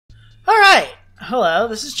Alright, hello,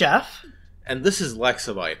 this is Jeff. And this is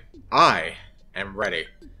Lexabyte. I am ready.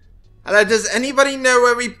 Does anybody know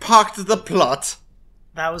where we parked the plot?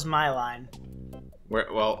 That was my line.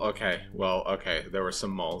 Well, okay. There were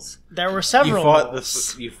some moles. There were several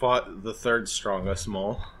moles. You fought the third strongest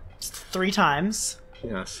mole. 3 times.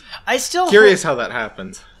 Yes. I still curious how that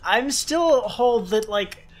happened. I'm still hold that,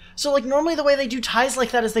 like... So, like, normally the way they do ties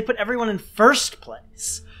like that is they put everyone in first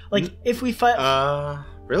place. Like, if we fight...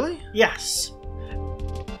 Really? Yes.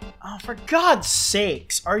 Oh, for God's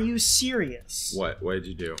sakes, are you serious? What did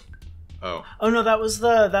you do? Oh. Oh no, that was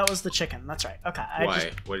the chicken. That's right. Okay.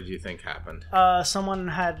 Why? What did you think happened? Someone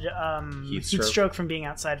had heat stroke from being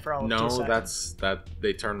outside for all of 2 seconds. No,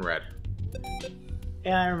 they turn red.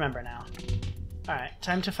 Yeah, I remember now. All right,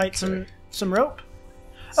 time to fight some rope.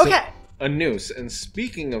 So, okay. A noose. And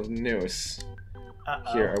speaking of noose,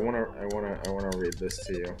 here I wanna read this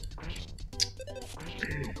to you.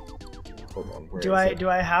 Hold on. Do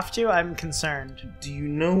I have to? I'm concerned. Do you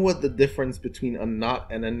know what the difference between a knot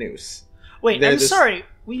and a noose? Wait, I'm sorry.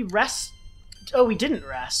 We rest. Oh, we didn't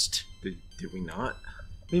rest. Did we not?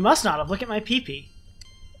 We must not have. Look at my pee-pee.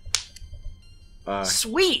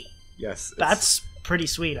 Sweet. Yes. That's pretty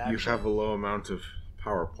sweet, actually. You have a low amount of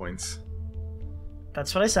power points.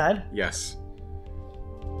 That's what I said. Yes.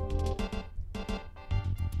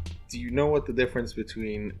 Do you know what the difference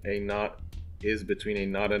between a knot is between a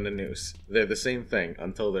knot and a noose? They're the same thing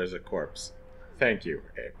until there's a corpse. Thank you,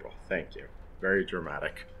 April. Thank you. Very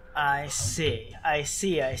dramatic. I see.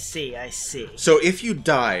 So if you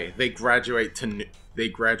die, they graduate to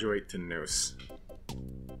noose.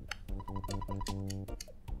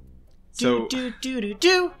 So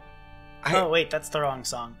do. Oh wait, that's the wrong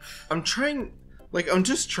song. I'm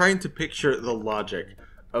just trying to picture the logic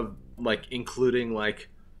of like including like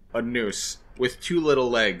a noose with 2 little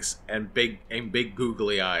legs and big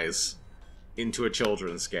googly eyes into a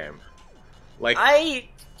children's game. Like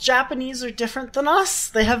Japanese are different than us.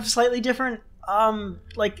 They have slightly different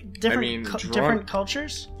different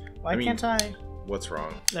cultures. Why can't I? What's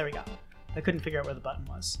wrong? There we go. I couldn't figure out where the button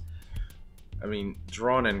was. I mean,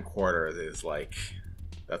 drawn and quartered is like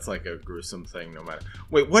that's like a gruesome thing no matter.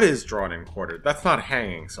 Wait, what is drawn and quartered? That's not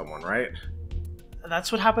hanging someone, right?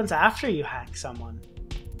 That's what happens after you hang someone.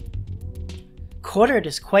 Quartered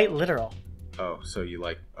is quite literal. Oh, so you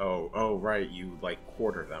like... Oh, right, you, like,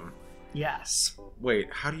 quarter them. Yes.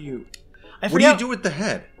 Wait, how do you... What do you do with the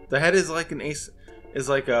head? The head is like an ace... Is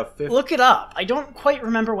like a fifth... Look it up. I don't quite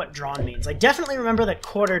remember what drawn means. I definitely remember that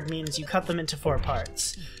quartered means you cut them into 4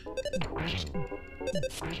 parts.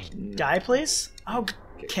 Die, please? Oh,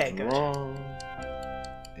 okay, good. Drawn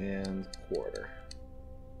and quarter.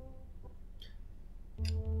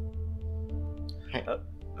 Hey.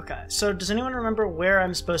 Okay, so does anyone remember where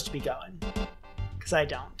I'm supposed to be going? Because I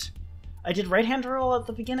don't. I did right-hand roll at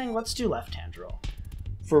the beginning, let's do left-hand roll.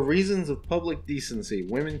 For reasons of public decency,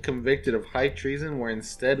 women convicted of high treason were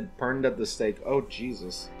instead burned at the stake. Oh,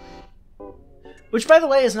 Jesus. Which, by the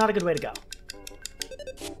way, is not a good way to go.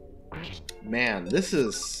 Man, this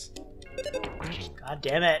is... God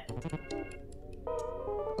damn it.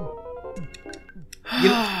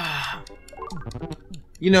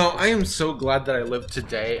 You know, I am so glad that I live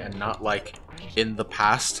today and not, like, in the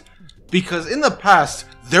past. Because in the past,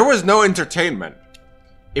 there was no entertainment.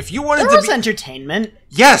 If you wanted there was entertainment.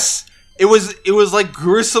 Yes! It was like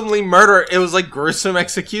gruesomely murder. It was like gruesome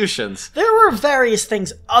executions. There were various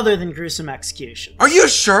things other than gruesome executions. Are you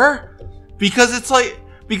sure? Because it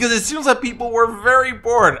seems like people were very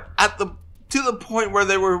bored to the point where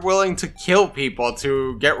they were willing to kill people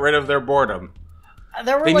to get rid of their boredom.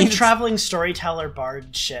 There were like traveling storyteller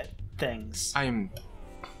bard shit things.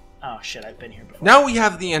 Oh shit, I've been here before. Now we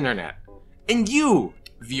have the internet. And you,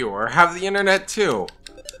 viewer, have the internet too.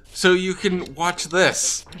 So you can watch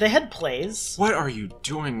this. They had plays. What are you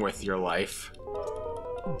doing with your life?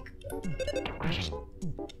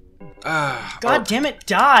 God damn it,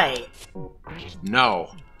 die!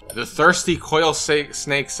 No. The thirsty coil snake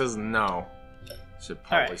says no. Should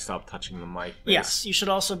probably stop touching the mic. Yes, you should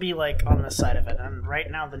also be like on the side of it. And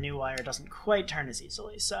right now the new wire doesn't quite turn as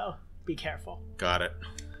easily, so be careful. Got it.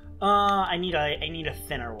 I need a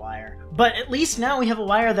thinner wire. But at least now we have a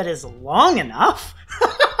wire that is long enough.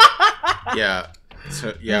 Yeah.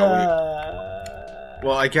 So yeah.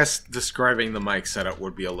 Well, I guess describing the mic setup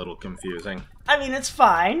would be a little confusing. I mean, it's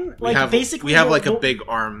fine. We have like a big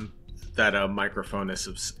arm that a microphone is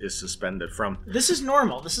suspended from. This is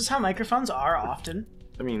normal. This is how microphones are often.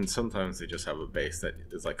 I mean, sometimes they just have a base that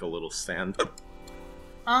is like a little stand.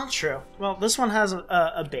 Oh, true. Well, this one has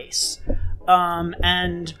a base.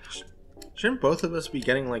 And Shouldn't both of us be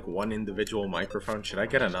getting, like, one individual microphone? Should I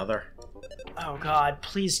get another? Oh god,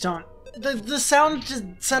 please don't. The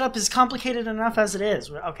sound setup is complicated enough as it is.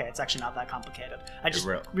 Okay, it's actually not that complicated.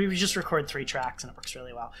 We just record 3 tracks and it works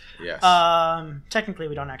really well. Yes. Technically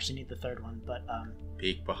we don't actually need the third one, but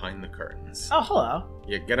Peek behind the curtains. Oh, hello.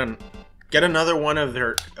 Yeah, get another one of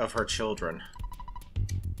her children.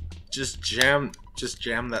 Just jam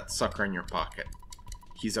that sucker in your pocket.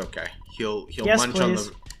 He's okay. He'll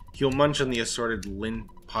munch on the assorted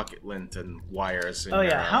pocket lint and wires. Oh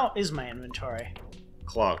yeah, how is my inventory?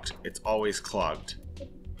 Clogged. It's always clogged.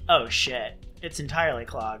 Oh shit. It's entirely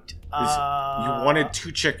clogged. You wanted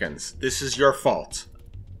 2 chickens. This is your fault.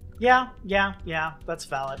 Yeah, that's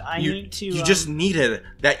valid. You just needed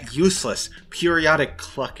that useless periodic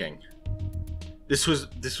clucking. This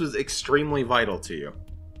was extremely vital to you.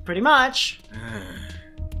 Pretty much.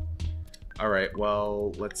 Alright,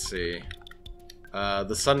 well, let's see.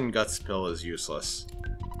 The sudden guts pill is useless.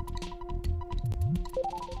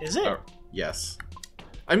 Is it? Yes.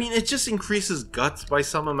 I mean, it just increases guts by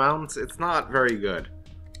some amount. It's not very good.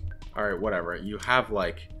 Alright, whatever. You have,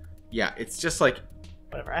 like... Yeah, it's just like...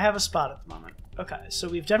 Whatever, I have a spot at the moment. Okay, so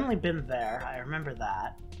we've definitely been there. I remember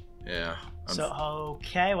that. Yeah.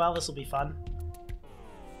 Okay, well, this will be fun.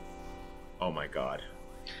 Oh my god.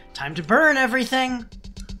 Time to burn everything!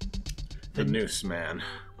 The noose man.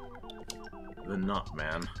 The knot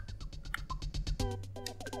man.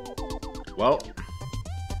 Well.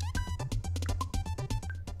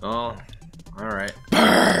 Oh, alright.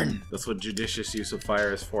 Burn! That's what judicious use of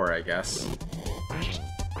fire is for, I guess.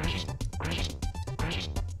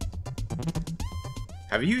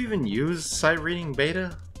 Have you even used sight reading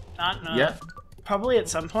beta? Not yet. Probably at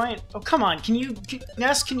some point. Oh, come on.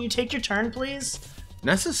 Ness, can you take your turn, please?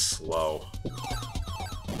 Ness is slow.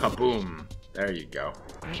 Kaboom. There you go.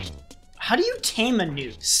 How do you tame a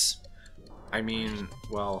noose? I mean,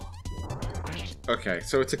 well... Okay,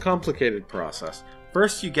 so it's a complicated process.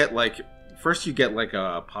 First you get like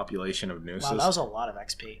a population of nooses. Wow, that was a lot of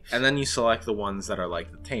XP. And then you select the ones that are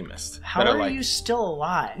like the tamest. How are you still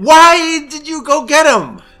alive? Why did you go get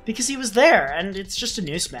him? Because he was there, and it's just a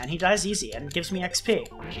noose man. He dies easy and gives me XP.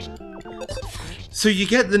 So you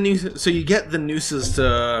get the nooses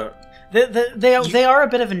to. They are a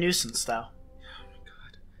bit of a nuisance, though.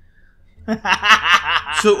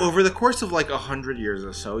 So over the course of like 100 years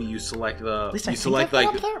or so, you select the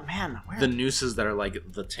the nooses that are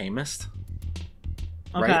like the tamest.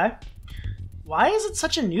 Okay. Right? Why is it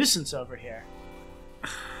such a nuisance over here?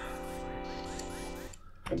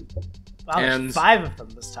 Wow, there's 5 of them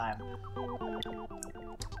this time.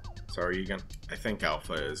 So are you gonna? I think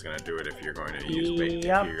Alpha is gonna do it if you're going to use beta.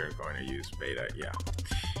 Yep. If you're going to use beta, yeah.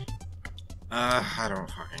 I don't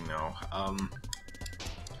fucking know.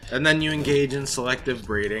 And then you engage in selective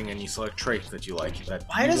breeding, and you select traits that you like.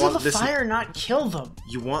 Why doesn't the fire not kill them?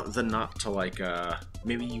 You want the knot to like,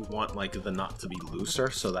 maybe you want like the knot to be looser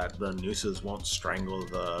so that the nooses won't strangle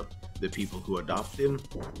the people who adopt him.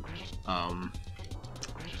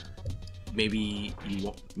 Maybe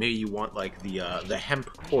you want like the hemp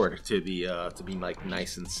cord to be like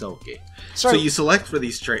nice and silky. Sorry. So you select for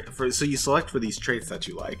these traits that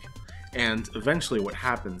you like, and eventually what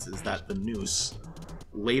happens is that the noose,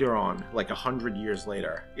 later on, like 100 years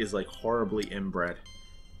later, is like horribly inbred,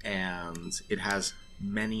 and it has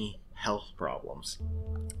many health problems.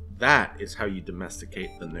 That is how you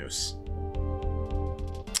domesticate the noose.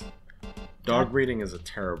 Dog breeding is a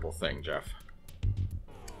terrible thing, Jeff.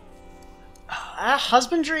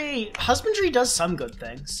 Husbandry does some good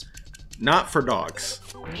things. Not for dogs.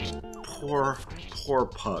 Poor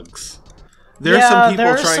pugs. There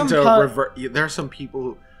are some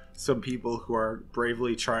people who are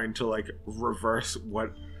bravely trying to like reverse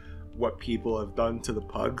what people have done to the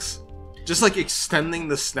pugs. Just like extending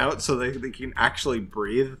the snout so they can actually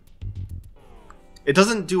breathe. It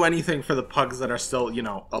doesn't do anything for the pugs that are still,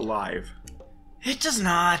 alive. It does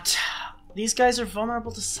not. These guys are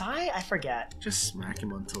vulnerable to psi? I forget. Just smack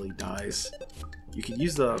him until he dies. You could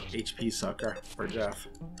use the HP sucker for Jeff.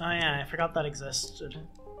 Oh yeah, I forgot that existed.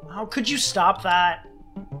 How could you stop that?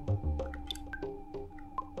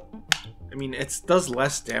 I mean, it does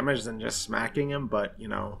less damage than just smacking him, but,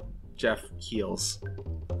 Jeff heals.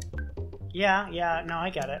 Yeah, no, I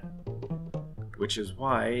get it. Which is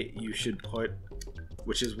why you should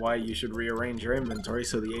rearrange your inventory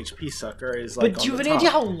so the HP sucker is like. But do you have any idea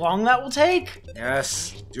how long that will take?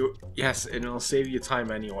 Yes, yes, and it'll save you time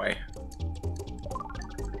anyway.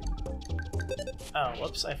 Oh,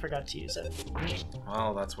 whoops, I forgot to use it.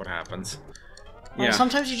 Well, that's what happens. Well, yeah.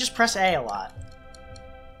 Sometimes you just press A a lot.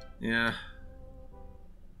 Yeah.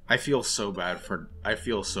 I feel so bad for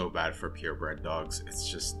purebred dogs. It's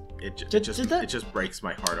just it just breaks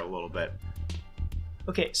my heart a little bit.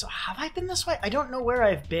 Okay, so have I been this way? I don't know where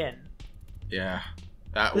I've been. Yeah.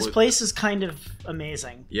 This place is kind of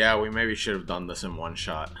amazing. Yeah, we maybe should have done this in one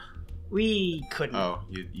shot. We couldn't. Oh,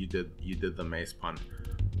 you did the mace pun.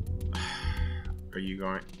 Are you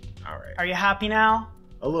going? All right. Are you happy now?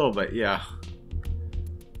 A little bit, yeah.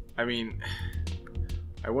 I mean,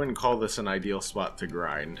 I wouldn't call this an ideal spot to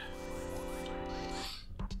grind.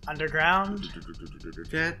 Underground?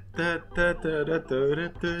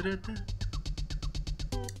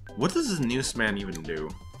 What does this noose man even do?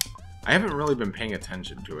 I haven't really been paying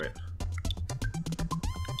attention to it.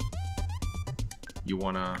 You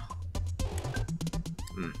wanna...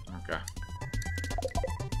 okay.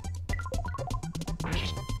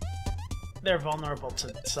 They're vulnerable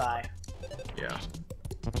to Psy. Yeah.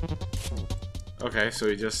 Okay, so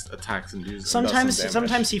he just attacks and does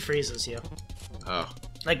Sometimes he freezes you. Oh.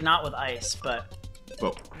 Like, not with ice, but...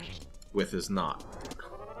 But with his knot.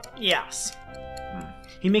 Yes.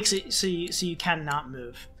 He makes it so you cannot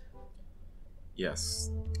move. Yes.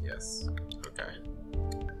 Yes. Okay.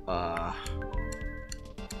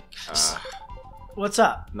 What's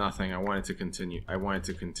up? Nothing. I wanted to continue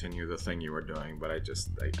the thing you were doing, but I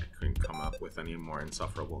couldn't come up with any more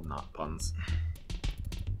insufferable knot puns.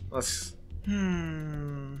 Let's...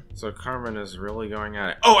 So Carmen is really going at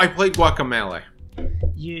it. Oh, I played Guacamole!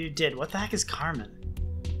 You did. What the heck is Carmen?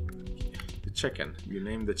 The chicken. You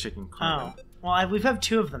named the chicken Carmen. Oh. Well, we have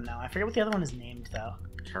two of them now. I forget what the other one is named, though.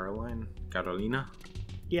 Caroline? Carolina?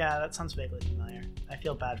 Yeah, that sounds vaguely familiar. I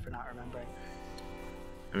feel bad for not remembering.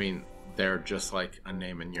 I mean, they're just like a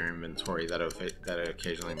name in your inventory that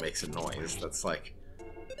occasionally makes a noise. That's like...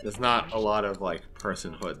 There's not a lot of, like,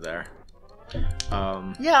 personhood there.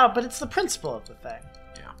 Yeah, but it's the principle of the thing.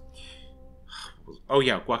 Yeah. Oh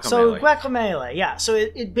yeah, guacamole. So guacamole, yeah. So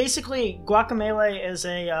it basically, guacamole is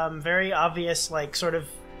a very obvious, like, sort of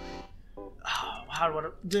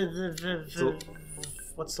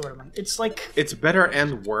what's the word? It's like, it's better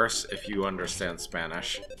and worse if you understand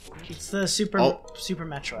Spanish. It's the Super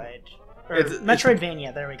Metroid. Or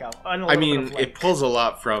Metroidvania, there we go. I mean, it pulls a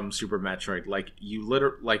lot from Super Metroid. Like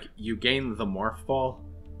you gain the morph ball,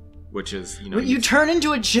 which is, you know, you turn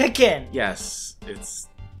into a chicken. Yes, it's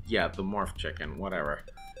the morph chicken, whatever.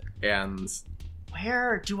 And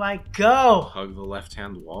where do I go? Hug the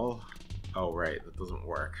left-hand wall. Oh right, that doesn't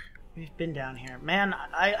work. We've been down here, man.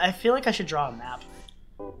 I feel like I should draw a map.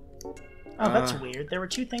 Oh, that's weird. There were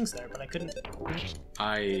two things there, but I couldn't.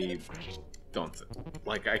 I don't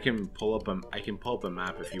like. I can pull up a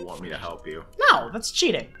map if you want me to help you. No, that's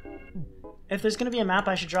cheating. If there's gonna be a map,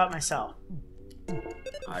 I should draw it myself.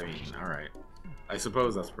 I mean, all right. I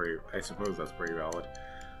suppose that's pretty valid.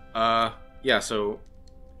 Yeah. So,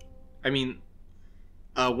 I mean,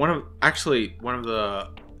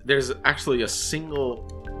 there's actually a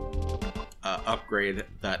single upgrade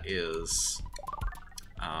that is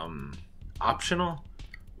optional,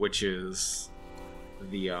 which is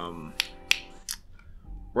the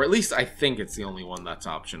or at least I think it's the only one that's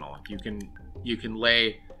optional. You can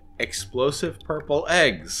lay explosive purple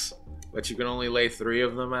eggs, but you can only lay 3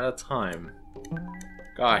 of them at a time.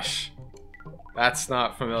 Gosh, that's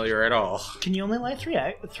not familiar at all. Can you only lay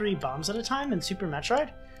 3 bombs at a time in Super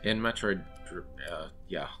Metroid? In Metroid,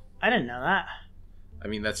 yeah. I didn't know that. I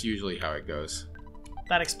mean, that's usually how it goes.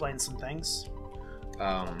 That explains some things.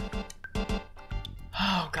 Oh,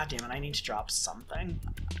 god damn it, I need to drop something.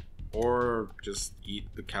 Or just eat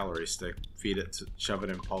the calorie stick, feed it, shove it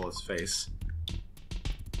in Paula's face.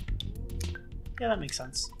 Yeah, that makes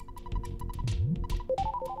sense.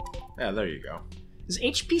 Yeah, there you go. Is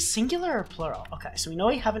HP singular or plural? Okay, so we know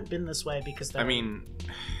we haven't been this way because I mean,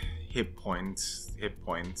 hit points.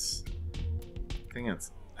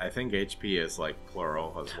 I think HP is like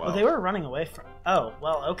plural as well. Oh, they were running away from... Oh,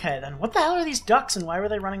 well, okay then. What the hell are these ducks and why were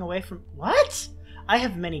they running away from... What? I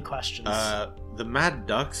have many questions. The Mad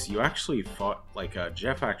Ducks, you actually fought... Like,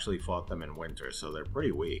 Jeff actually fought them in winter, so they're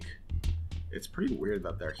pretty weak. It's pretty weird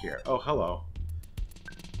that they're here. Oh, hello.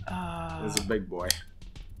 There's a big boy.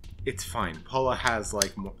 It's fine. Paula has,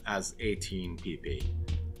 like, 18 PP.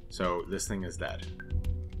 So, this thing is dead.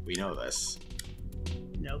 We know this.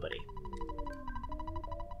 Nobody.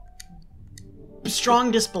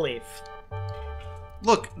 Strong disbelief.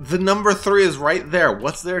 Look, the number 3 is right there.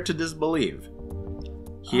 What's there to disbelieve?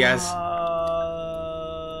 He has...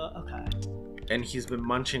 Okay. And he's been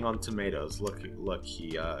munching on tomatoes. Look,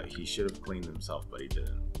 he should have cleaned himself, but he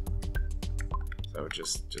didn't. So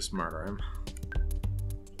just murder him.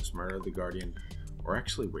 Just murder the Guardian. Or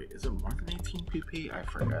actually, wait, is it more than 18 pp? I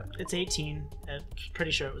forget. It's 18. I'm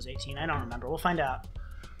pretty sure it was 18. I don't remember. We'll find out.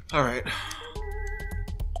 All right.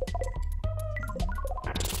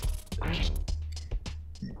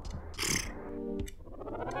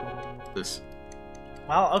 This.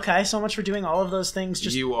 Well, okay, so much for doing all of those things.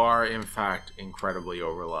 Just You are, in fact, incredibly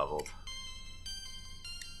overleveled.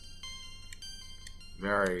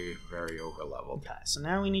 Very, very overleveled. Okay, so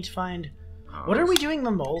now we need to find... What are we doing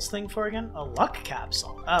the moles thing for again? A luck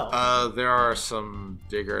capsule. Oh. There are some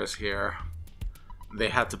diggers here. They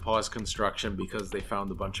had to pause construction because they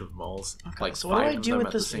found a bunch of moles. Okay, like so what do I do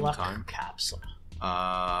with this luck time. capsule?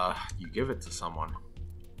 You give it to someone.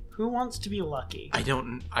 Who wants to be lucky?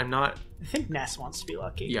 I'm not... I think Ness wants to be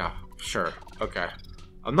lucky. Yeah, sure. Okay.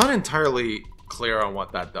 I'm not entirely clear on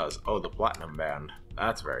what that does. Oh, the Platinum Band.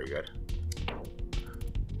 That's very good.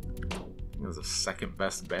 It was the second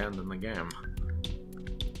best band in the game.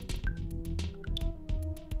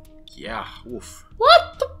 Yeah, oof.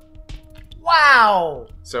 What the... Wow!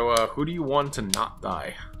 So, who do you want to not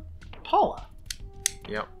die? Paula.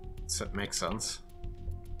 Yep, that makes sense.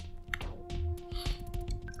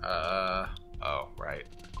 Oh, right.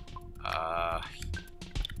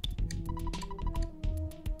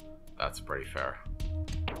 That's pretty fair.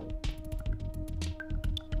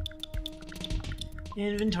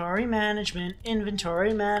 Inventory management,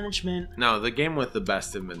 inventory management. No, the game with the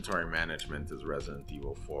best inventory management is Resident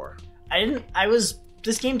Evil 4.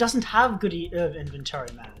 This game doesn't have good inventory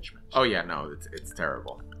management. Oh yeah, no, it's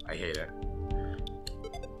terrible. I hate it.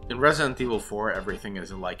 In Resident Evil 4, everything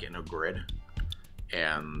is like in a grid.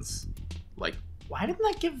 And, like... Why didn't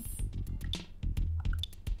that give...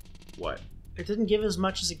 What? It didn't give as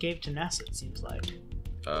much as it gave to Ness, it seems like.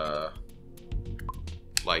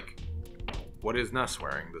 Like... What is Ness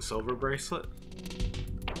wearing? The silver bracelet?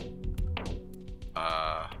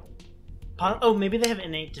 Oh, maybe they have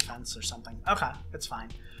innate defense or something. Okay, that's fine.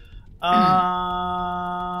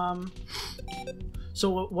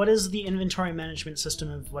 So what is the inventory management system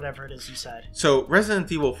of whatever it is you said? So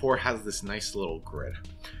Resident Evil 4 has this nice little grid,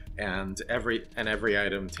 and every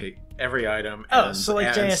item Oh, so like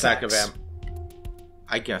JSX. Stack of ammo.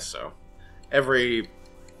 I guess so. Every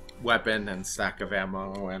weapon and stack of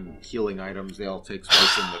ammo and healing items, they all take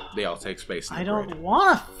space in the I don't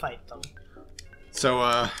want to fight them.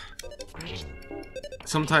 So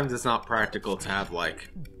sometimes it's not practical to have like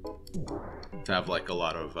a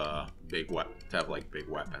lot of big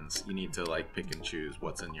weapons. You need to like pick and choose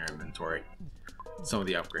what's in your inventory. Some of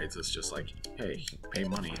the upgrades is just like, hey, pay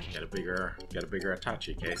money, get a bigger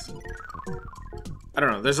attaché case. I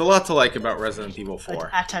don't know. There's a lot to like about Resident Evil 4.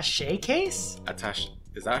 Like attaché case?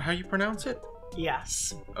 Is that how you pronounce it?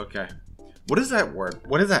 Yes. Okay. What is that word?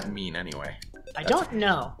 What does that mean anyway? I don't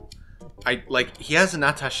know. He has an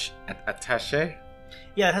attaché?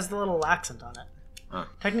 Yeah, it has the little accent on it. Huh.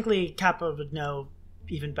 Technically, Kappa would know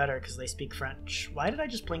even better because they speak French. Why did I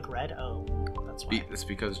just blink red? Oh, that's why. It's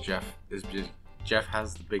because Jeff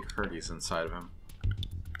has the big Hurdies inside of him.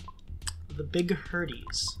 The big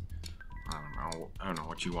Hurdies. I don't know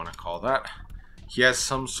what you want to call that. He has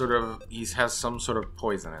some sort of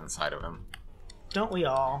poison inside of him. Don't we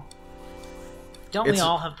all? We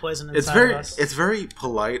all have poison inside of us? It's very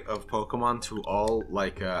polite of Pokemon to all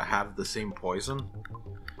have the same poison.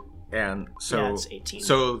 And so, yeah, it's 18.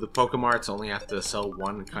 So the Pokemarts only have to sell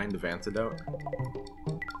one kind of antidote.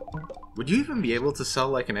 Would you even be able to sell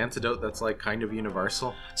like an antidote that's like kind of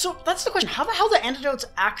universal? So that's the question. How the hell do antidotes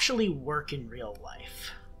actually work in real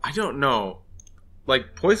life? I don't know.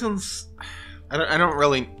 Like poisons, I don't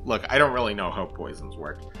really know how poisons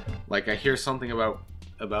work. Like I hear something about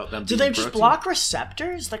them. Do they just block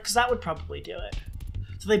receptors? Like, because that would probably do it.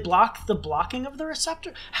 So they block the blocking of the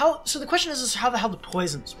receptor? So the question is how the hell do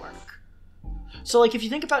poisons work? So like if you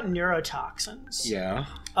think about neurotoxins. Yeah.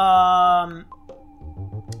 I'm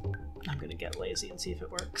gonna get lazy and see if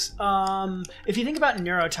it works. If you think about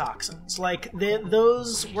neurotoxins, like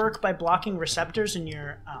those work by blocking receptors in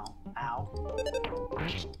your ow.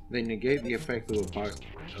 They negate the effect of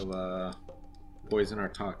a poison or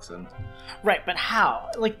toxin. Right, but how?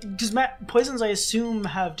 Like, because poisons, I assume,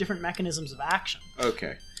 have different mechanisms of action.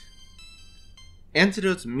 Okay.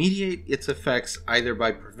 Antidotes mediate its effects either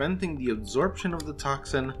by preventing the absorption of the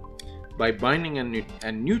toxin, by binding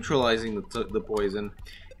and neutralizing the poison,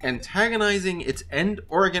 antagonizing its end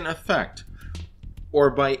organ effect, or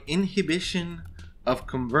by inhibition of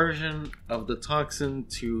conversion of the toxin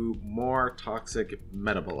to more toxic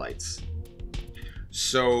metabolites.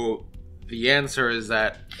 So the answer is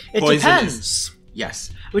that it depends.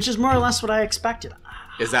 Yes. Which is more or less what I expected.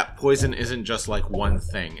 is that poison isn't just like one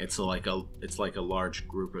thing. It's like a large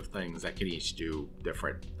group of things that can each do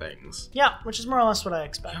different things. Yeah, which is more or less what I I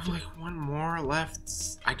expected. have like one more left.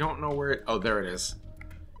 I don't know where it... Oh, there it is.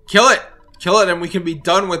 Kill it! Kill it and we can be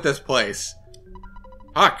done with this place.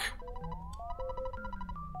 Fuck.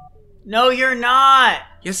 No, you're not!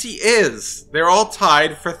 Yes, he is. They're all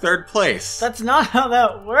tied for 3rd place. That's not how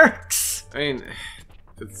that works! I mean,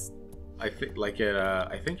 it's... I think like it.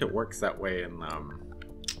 I think it works that way in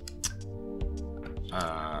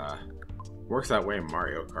works that way in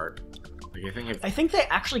Mario Kart. Like I think they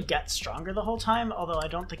actually get stronger the whole time, although I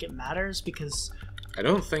don't think it matters because I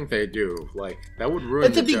don't think they do. Like that would ruin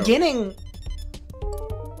at the joke. beginning.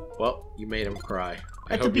 Well, you made him cry.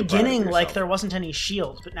 At the beginning, like there wasn't any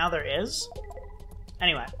shield, but now there is.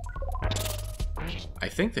 Anyway, I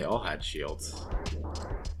think they all had shields.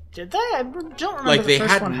 did they? I don't remember. Like they the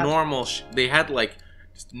first had one normal. They had like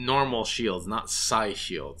just normal shields, not psi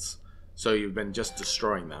shields. So you've been just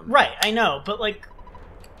destroying them. Right, I know, but like.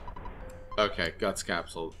 Okay, Guts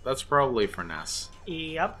Capsule. That's probably for Ness.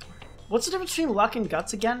 Yep. What's the difference between luck and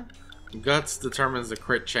guts again? Guts determines the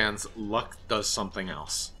crit chance. Luck does something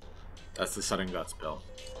else. That's the sudden Guts pill.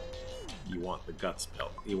 You want the Guts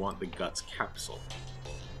pill. You want the Guts Capsule.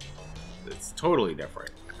 It's totally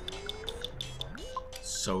different.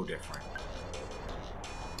 So different.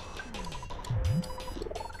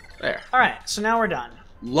 There. Alright, so now we're done.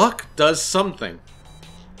 Luck does something.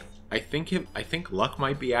 I think luck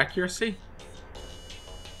might be accuracy.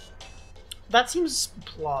 That seems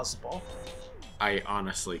plausible. I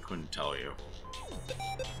honestly couldn't tell you.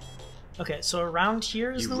 Okay, so around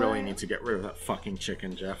here is You the really way? need to get rid of that fucking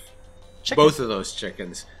chicken, Jeff. Chicken. Both of those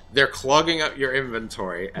chickens. They're clogging up your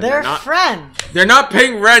inventory. And They're not, friends! They're not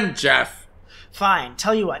paying rent, Jeff! Fine,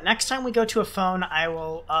 tell you what, next time we go to a phone, I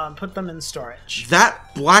will put them in storage.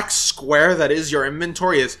 That black square that is your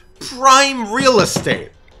inventory is prime real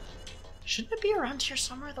estate. Shouldn't it be around here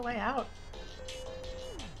somewhere the way out?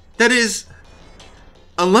 That is...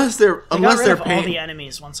 Unless they're I got rid of all paying... the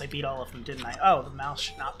enemies once I beat all of them, didn't I? Oh, the mouse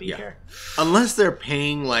should not be here. Unless they're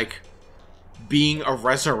paying, like, being a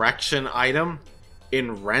resurrection item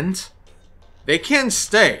in rent, they can't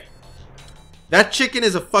stay. That chicken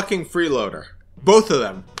is a fucking freeloader. Both of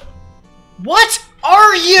them. What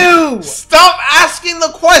are you? Stop asking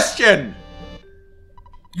the question!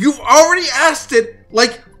 You've already asked it,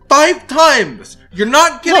 like, 5 times. You're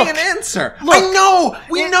not getting an answer. Look, I know!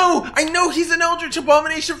 I know he's an eldritch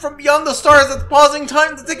abomination from beyond the stars that's pausing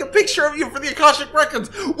time to take a picture of you for the Akashic Records.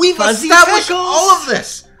 We've Fuzzy established Pickles. all of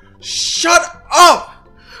this. Shut up!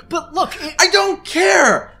 But look, I don't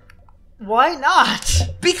care! why not?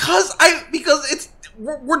 Because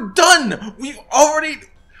we're done. We've already,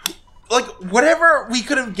 like, whatever we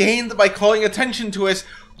could have gained by calling attention to us,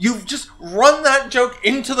 you've just run that joke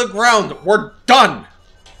into the ground. We're done.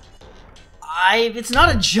 It's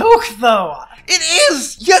not a joke, though. It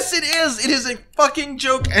is! Yes, it is! It is a fucking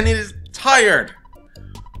joke, and it is tired.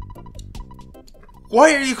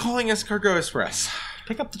 Why are you calling us Cargo Express?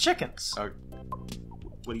 Pick up the chickens.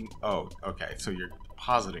 What do you... Oh, okay, so you're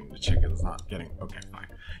positing the chicken's not getting... Okay, fine.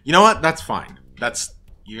 You know what? That's fine. That's...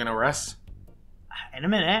 You gonna rest? In a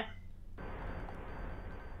minute.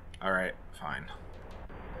 Alright, fine.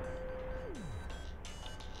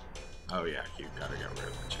 Oh yeah, you gotta get rid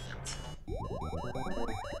of the chickens.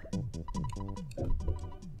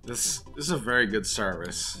 This is a very good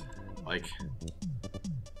service. Like...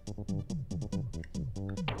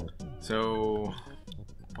 So...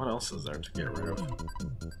 What else is there to get rid of?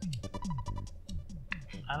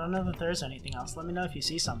 I don't know that there's anything else. Let me know if you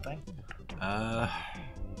see something. I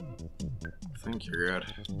think you're good.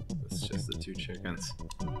 It's just the 2 chickens.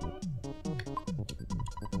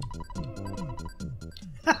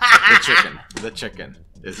 The chicken.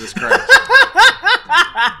 Is this correct?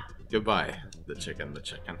 Goodbye, the chicken.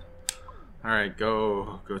 Alright,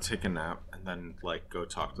 go take a nap, and then, like, go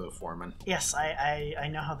talk to the foreman. Yes, I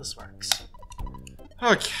know how this works.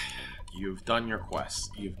 Okay, you've done your quest.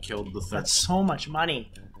 You've killed the 3rd. That's so much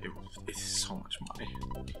money. It's so much money.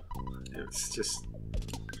 It's just...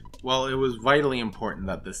 Well, it was vitally important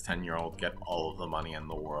that this 10-year-old get all of the money in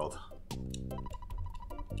the world.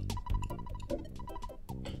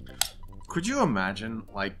 Could you imagine,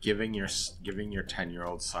 like, giving your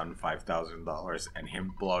 10-year-old son $5,000 and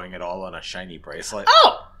him blowing it all on a shiny bracelet?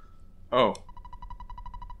 Oh!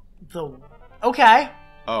 Okay.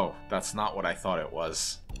 Oh, that's not what I thought it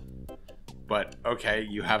was. But, okay,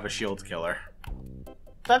 you have a shield killer.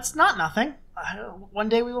 That's not nothing. One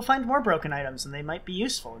day we will find more broken items, and they might be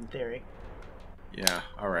useful in theory. Yeah,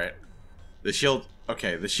 alright. The shield...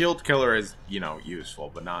 Okay, the shield killer is, you know,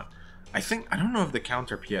 useful, but not... I don't know if the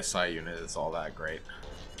counter PSI unit is all that great.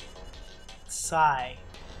 Psi.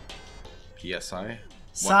 PSI?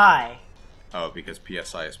 Psi. Oh, because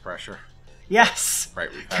PSI is pressure. Yes.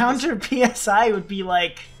 Right. We've had Counter PSI would be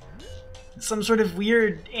like some sort of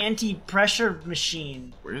weird anti-pressure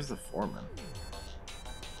machine. Where's the foreman?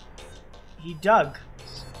 He dug,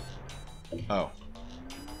 Oh.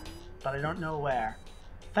 but I don't know where.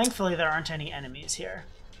 Thankfully, there aren't any enemies here.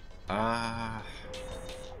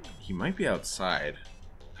 He might be outside.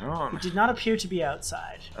 I don't. He did not appear to be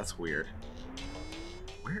outside. That's weird.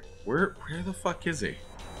 Where the fuck is he?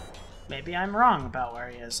 Maybe I'm wrong about where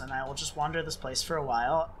he is, and I will just wander this place for a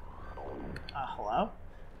while. Hello?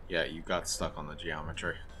 Yeah, you got stuck on the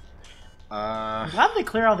geometry. I'm glad they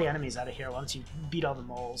clear all the enemies out of here once you beat all the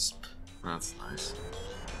moles. That's nice.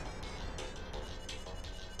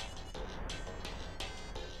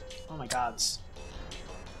 Oh my gods.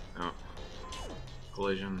 Oh.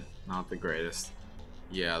 Collision, not the greatest.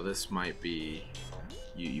 Yeah, this might be...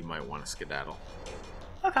 You might want to skedaddle.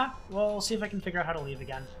 Okay, well, we'll see if I can figure out how to leave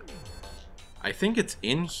again. I think it's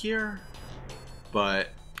in here, but...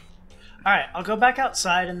 Alright, I'll go back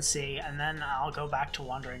outside and see, and then I'll go back to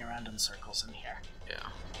wandering around in circles in here. Yeah.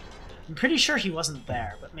 I'm pretty sure he wasn't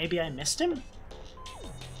there, but maybe I missed him?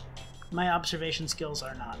 My observation skills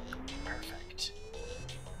are not perfect.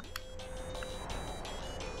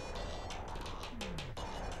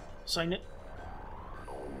 So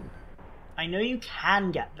I know you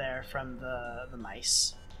can get there from the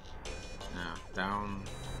mice. Yeah, down...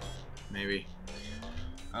 Maybe.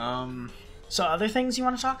 So other things you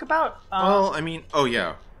want to talk about? Well, I mean... Oh,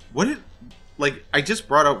 yeah. Like, I just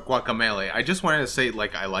brought up Guacamelee. I just wanted to say,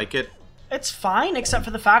 like, I like it. It's fine, except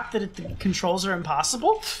for the fact that the controls are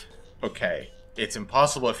impossible. Okay. It's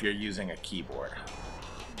impossible if you're using a keyboard.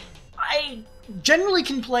 I generally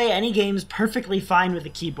can play any games perfectly fine with a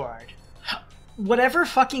keyboard. Whatever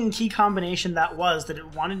fucking key combination that was that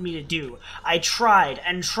it wanted me to do, I tried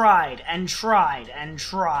and tried and tried and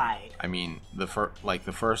tried. I mean, the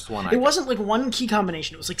first one... It wasn't like one key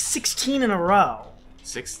combination, it was like 16 in a row.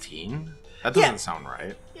 16? That doesn't sound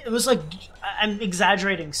right. It was like... I'm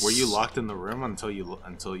exaggerating. Were you locked in the room until you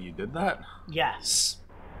did that? Yes.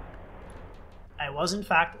 I was in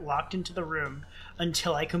fact locked into the room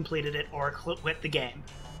until I completed it or quit the game.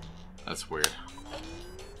 That's weird.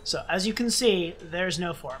 So, as you can see, there's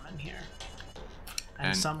no foreman here.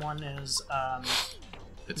 And someone is,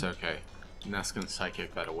 It's okay. Neskin's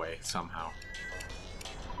psychic got away, somehow.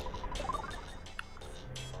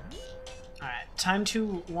 Alright, time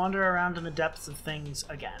to wander around in the depths of things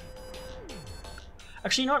again.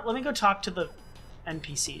 Actually, you know what? Let me go talk to the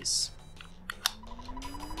NPCs.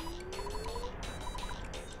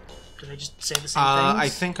 Do they just say the same things? I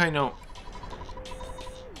think I know...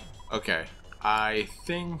 Okay. I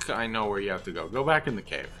think I know where you have to go. Go back in the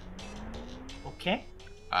cave. Okay.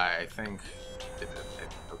 I think...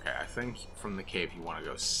 Okay, I think from the cave you want to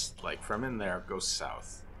go... Like, from in there, go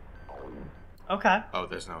south. Okay. Oh,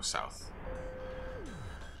 there's no south.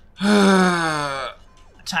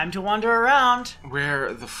 Time to wander around.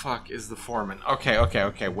 Where the fuck is the foreman?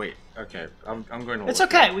 Okay, wait. Okay, I'm going to... It's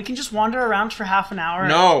okay, we can just wander around for half an hour.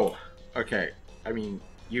 No! Okay, I mean,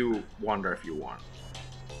 you wander if you want.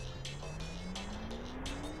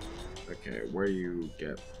 Okay, where you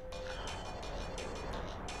get...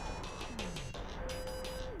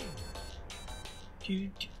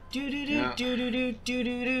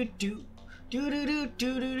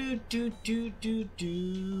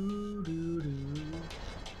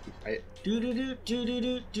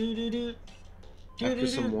 After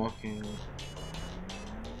some walking...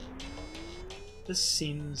 This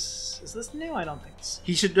seems... Is this new? I don't think so.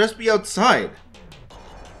 He should just be outside!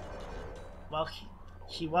 Well,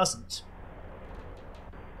 he wasn't.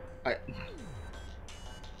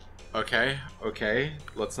 Okay,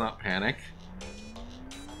 let's not panic.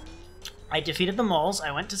 I defeated the moles,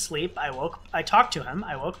 I went to sleep, I talked to him,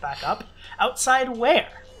 I woke back up. Outside where?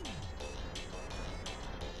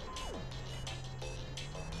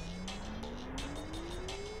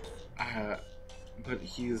 But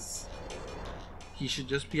he should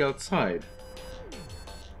just be outside.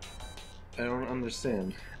 I don't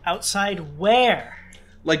understand. Outside where?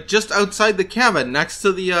 Like, just outside the cabin, next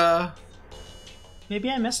to the, Maybe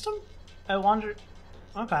I missed him? I wandered...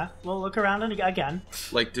 Okay, we'll look around again.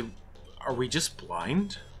 Like, are we just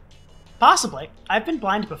blind? Possibly. I've been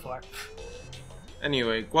blind before.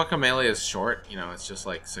 Anyway, Guacamelee is short. You know, it's just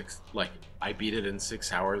like I beat it in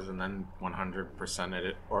 6 hours and then 100%ed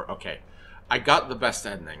it. Or, okay, I got the best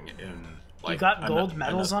ending in, like... You got gold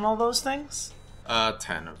medals on all those things?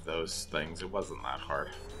 10 of those things. It wasn't that hard.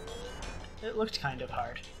 It looked kind of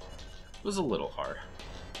hard. It was a little hard.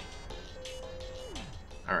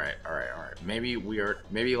 Alright. Maybe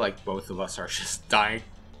like both of us are just dying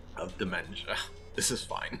of dementia. This is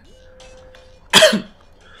fine.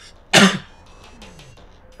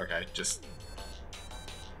 Okay, just...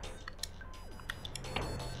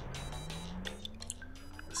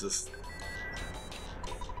 This is...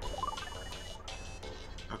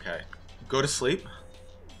 Okay. Go to sleep.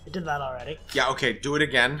 I did that already. Yeah, okay, do it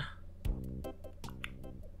again.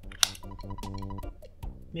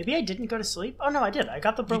 Maybe I didn't go to sleep? Oh no, I did. I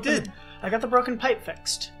got the broken... You did. I got the broken pipe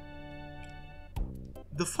fixed.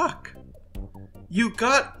 The fuck? You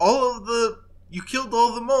got all of the... You killed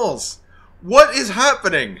all the moles. What is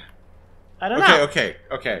happening? I don't know. Okay.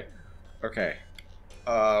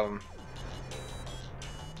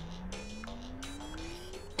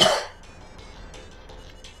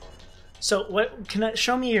 So, what...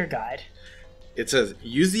 Show me your guide. It says,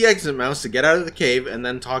 use the exit mouse to get out of the cave and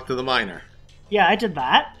then talk to the miner. Yeah, I did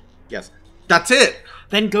that. Yes. That's it!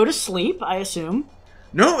 Then go to sleep, I assume.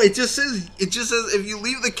 No, it just says if you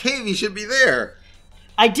leave the cave, you should be there.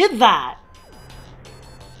 I did that.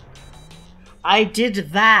 I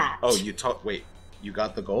did that. Oh, wait, you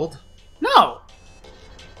got the gold? No.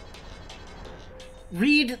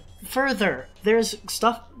 Read further. There's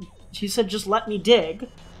stuff. She said, just let me dig.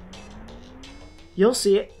 You'll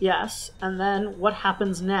see it, yes. And then what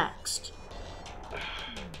happens next?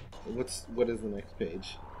 What is the next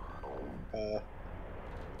page?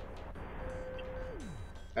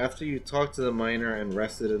 After you talk to the miner and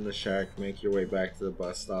rested in the shack, make your way back to the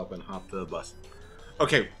bus stop and hop to the bus.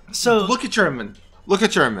 Okay, so look at your inventory. Look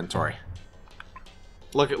at your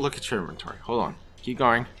inventory. Hold on. Keep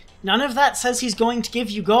going. None of that says he's going to give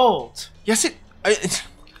you gold. Yes,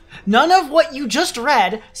 None of what you just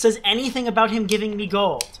read says anything about him giving me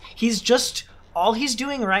gold. He's just... All he's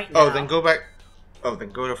doing right now... Oh, then go back... Oh, then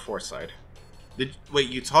go to Foresight. Wait,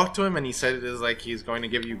 you talked to him and he said it is like he's going to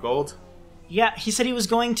give you gold? Yeah, he said he was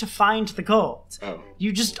going to find the gold. Oh.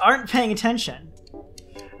 You just aren't paying attention.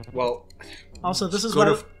 Well... Also, this is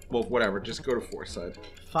what... Well, whatever. Just go to Foresight.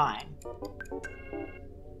 Fine.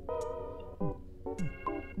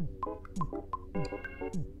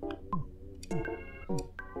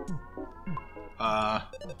 Ow.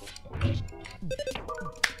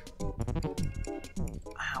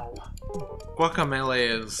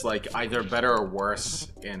 Guacamole is like either better or worse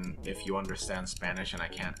if you understand Spanish, and I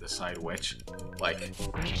can't decide which. Like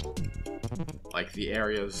the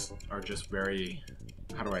areas are just very...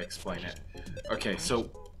 How do I explain it? Okay, so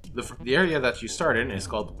the area that you start in is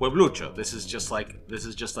called Pueblucho. This is just like a this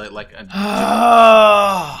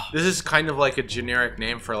is kind of like a generic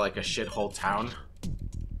name for like a shithole town.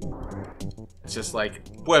 It's just like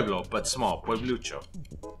Pueblo, but small. Pueblucho.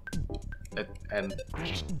 And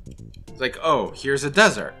it's like, oh, here's a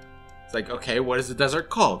desert. It's like, okay, what is the desert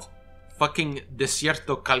called? Fucking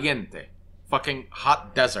Desierto Caliente. Fucking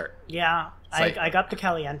hot desert. Yeah, I got the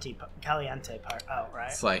caliente part out,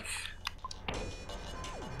 right? It's like...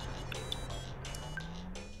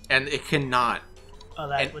 And it cannot... Oh,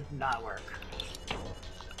 that would not work.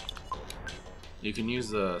 You can use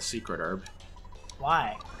the secret herb.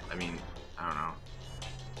 Why? I mean, I don't know.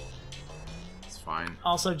 It's fine.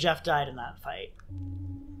 Also, Jeff died in that fight.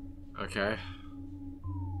 Okay.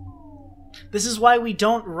 This is why we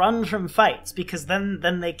don't run from fights, because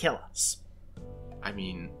then they kill us. I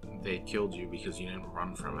mean, they killed you because you didn't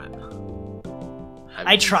run from it.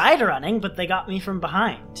 I tried running, but they got me from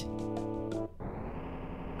behind.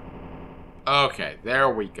 Okay, there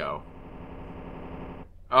we go.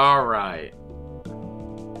 Alright.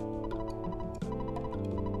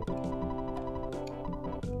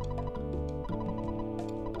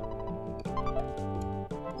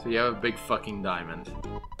 So you have a big fucking diamond.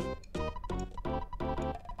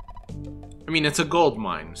 I mean, it's a gold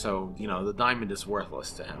mine, so, you know, the diamond is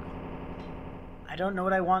worthless to him. I don't know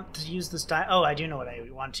what I want to use this diamond... Oh, I do know what I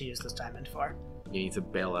want to use this diamond for. You need to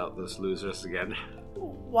bail out those losers again.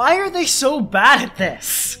 Why are they so bad at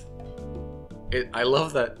this? I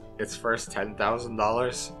love that it's first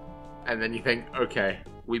 $10,000, and then you think, okay,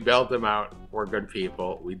 we bailed them out, we're good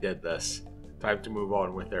people, we did this. Time to move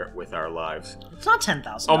on with our lives. It's not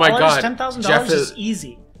 $10,000. Oh my god. $10,000 is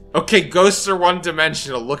easy. Okay, ghosts are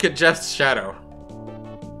one-dimensional. Look at Jeff's shadow.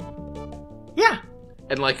 Yeah.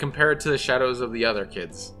 And, like, compare it to the shadows of the other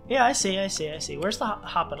kids. Yeah, I see. Where's the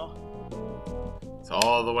hospital? It's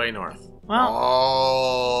all the way north. Well.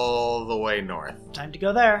 All the way north. Time to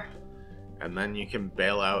go there. And then you can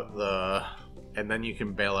bail out the... And then you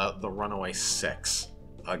can bail out the Runaway Six.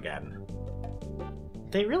 Again.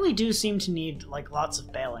 They really do seem to need, like, lots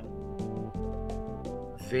of bailing.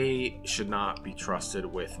 They should not be trusted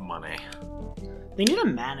with money. They need a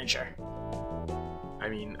manager. I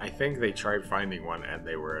mean, I think they tried finding one, and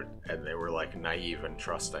they were like naive and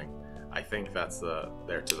trusting. I think that's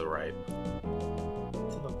there to the right.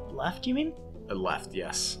 To the left, you mean? The left,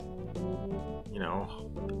 yes. You know,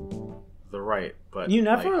 the right, but you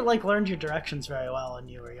never like learned your directions very well when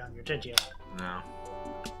you were younger, did you? No.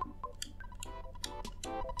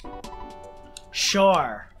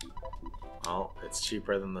 Sure. Well, it's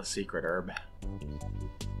cheaper than the secret herb.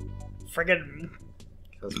 Friggin'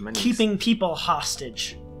 Those keeping people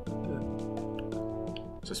hostage.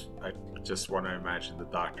 I just want to imagine the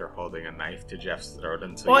doctor holding a knife to Jeff's throat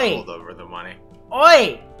until he pulled over the money.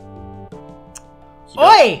 Oi!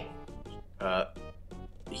 Oi!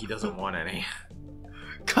 He doesn't want any.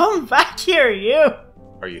 Come back here, you!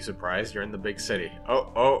 Are you surprised? You're in the big city.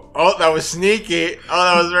 Oh, that was sneaky.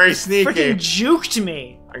 Oh, that was very sneaky. Freaking juked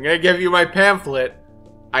me. I'm gonna give you my pamphlet.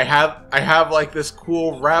 I have like this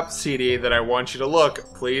cool rap CD that I want you to look.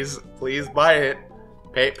 Please buy it.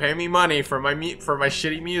 Pay me money for my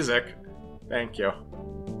shitty music. Thank you.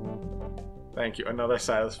 Thank you. Another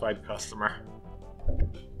satisfied customer.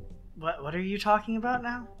 What are you talking about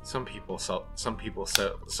now? Some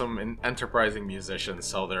enterprising musicians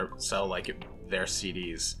sell like their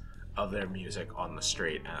CDs of their music on the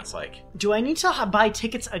street, and it's like, do I need to buy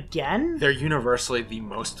tickets again? They're universally the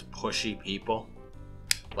most pushy people.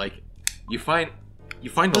 Like, you find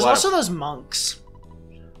There's also those monks.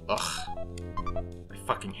 Ugh. I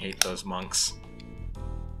fucking hate those monks.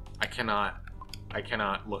 I cannot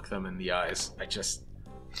look them in the eyes.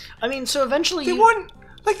 I mean, so eventually they won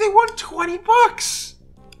 $20.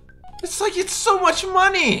 It's like, it's so much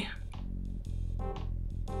money.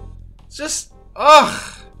 Just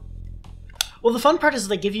ugh. Well, the fun part is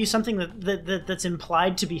they give you something that's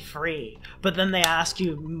implied to be free, but then they ask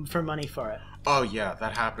you for money for it. Oh yeah,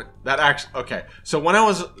 that happened. That actually okay. So when I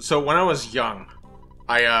was young,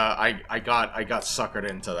 I got suckered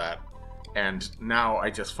into that, and now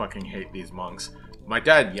I just fucking hate these monks. My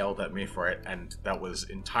dad yelled at me for it, and that was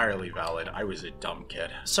entirely valid. I was a dumb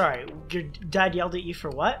kid. Sorry, your dad yelled at you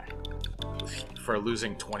for what? For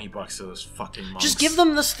losing $20 to those fucking monks. Just give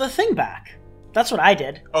them the thing back. That's what I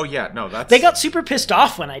did. Oh yeah, no, that's... They got super pissed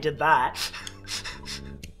off when I did that.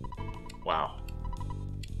 Wow.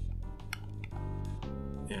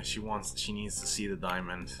 Yeah, she needs to see the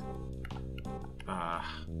diamond.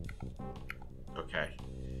 Okay.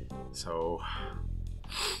 So,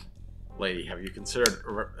 lady, have you considered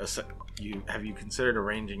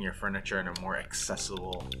arranging your furniture in a more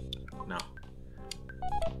accessible... No.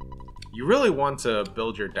 You really want to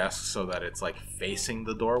build your desk so that it's like facing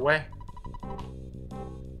the doorway?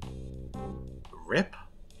 Rip?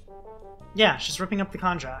 Yeah, she's ripping up the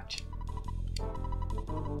contract.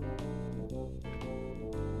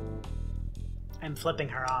 I'm flipping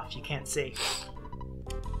her off, you can't see.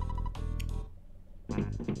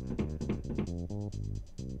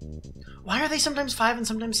 Why are they sometimes 5 and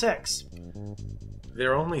sometimes 6?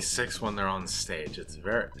 They're only 6 when they're on stage. It's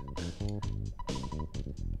very...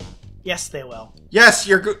 Yes, they will. Yes,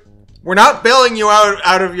 you're good. We're not bailing you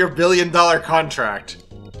out of your $1 billion contract.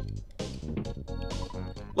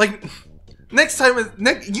 Like, next time,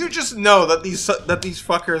 you just know that these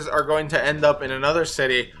fuckers are going to end up in another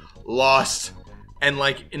city, lost, and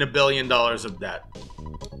like in $1 billion of debt.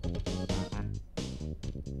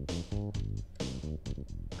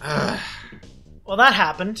 Well, that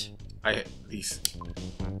happened.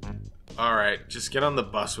 All right, just get on the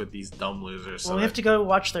bus with these dumb losers. Well, we have to go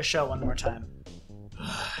watch their show one more time.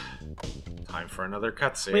 Time for another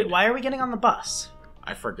cutscene. Wait, why are we getting on the bus?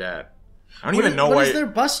 I forget. I don't even know what why. Does their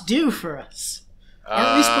bus do for us?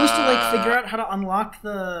 Aren't we supposed to like figure out how to unlock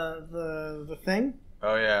the thing?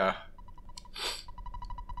 Oh yeah.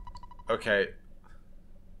 Okay.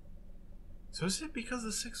 So is it because the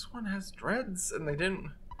 6th one has dreads and they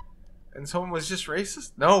didn't, and someone was just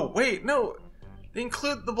racist? No, wait, no. They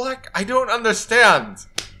include the black. I don't understand.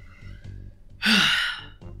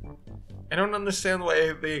 I don't understand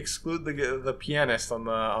why they exclude the pianist on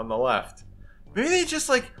the left. Maybe they just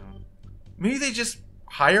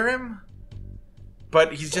hire him,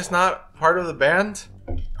 but he's just not part of the band.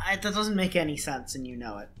 That doesn't make any sense, and you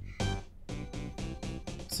know it.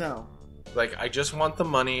 So, like, I just want the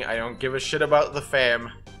money. I don't give a shit about the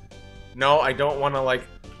fame. No, I don't want to like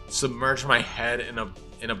submerge my head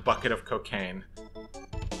in a bucket of cocaine.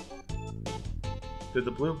 Did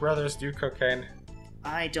the Blue Brothers do cocaine?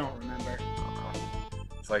 I don't remember.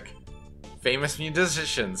 It's like famous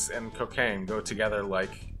musicians and cocaine go together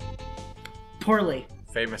like poorly.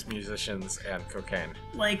 famous musicians and cocaine.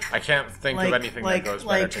 Like I can't think of anything that goes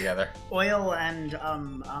better together. Oil and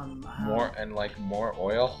more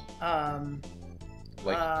oil.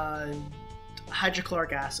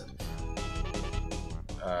 Hydrochloric acid.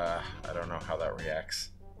 I don't know how that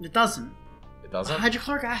reacts. It doesn't. It doesn't?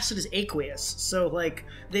 Hydrochloric acid is aqueous, so like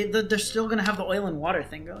they're still gonna have the oil and water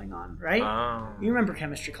thing going on, right? You remember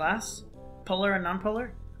chemistry class? Polar and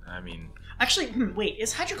nonpolar? I mean, actually, wait,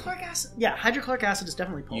 is hydrochloric acid? Yeah, hydrochloric acid is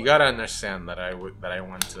definitely polar. You gotta understand that I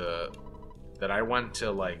went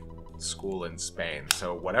to like school in Spain,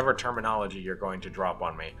 so whatever terminology you're going to drop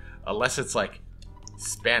on me, unless it's like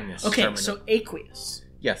Spanish. Okay, so aqueous.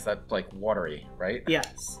 Yes, that's like watery, right?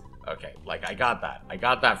 Yes. Okay, like I got that. I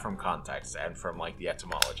got that from context and from like the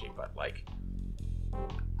etymology, but like.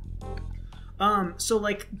 So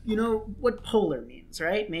like, you know what polar means,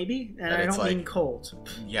 right? Maybe? And I don't mean cold.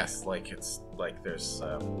 Yes, like it's like there's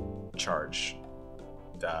charge.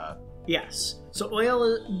 Yes. So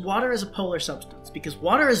water is a polar substance because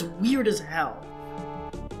water is weird as hell.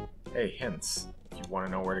 Hey, hints. You want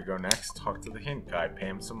to know where to go next? Talk to the hint guy. Pay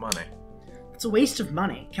him some money. It's a waste of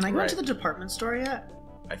money. Can I go into the department store yet?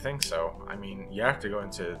 I think so. I mean, you have to go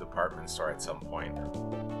into the department store at some point.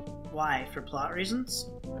 Why? For plot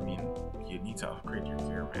reasons? I mean, you need to upgrade your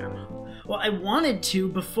gear, man. Well, I wanted to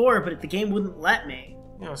before, but the game wouldn't let me.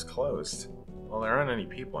 Yeah, it was closed. Well, there aren't any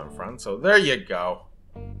people in front, so there you go.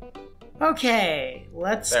 Okay,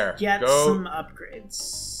 let's get some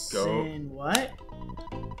upgrades. Go. In what?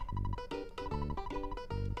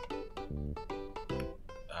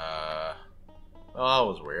 Oh, that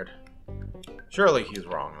was weird. Surely he's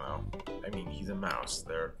wrong, though. I mean, he's a mouse.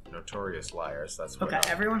 They're notorious liars. That's what. Okay,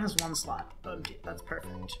 everyone has one slot. Okay, that's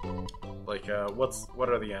perfect. Like, what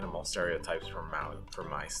are the animal stereotypes for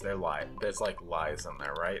mice? They're There's like lies in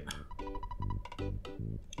there, right?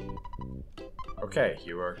 Okay,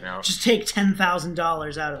 you are now. Just take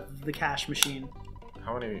 $10,000 out of the cash machine.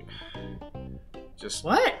 How many? Just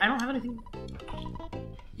what? I don't have anything.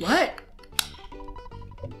 What?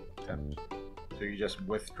 10. So you just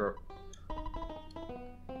withdraw.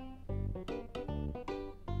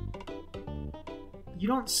 You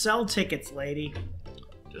don't sell tickets, lady.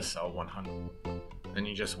 Just sell 100. Then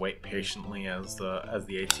you just wait patiently as the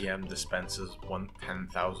ATM dispenses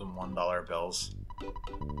 $10,001 bills.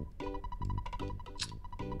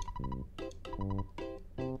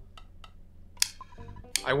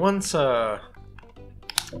 I once let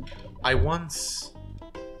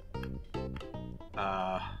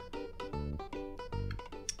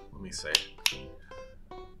me see.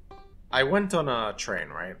 I went on a train,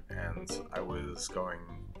 right? And I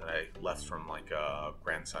left from like a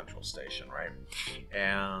Grand Central Station, right?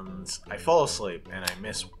 And I fall asleep and I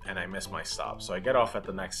miss my stop. So I get off at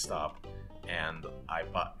the next stop and I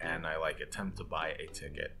like attempt to buy a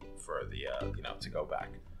ticket for the to go back.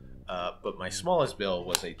 But my smallest bill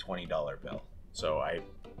was a $20 bill. So I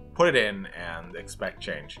put it in and expect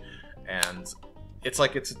change. And it's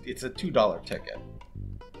like it's a $2 ticket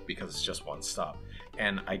because it's just one stop.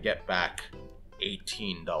 And I get back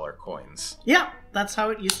 $18 coins. Yeah, that's how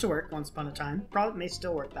it used to work once upon a time. Probably may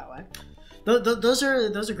still work that way. Those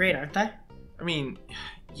are great, aren't they? I mean,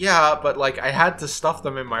 yeah, but like I had to stuff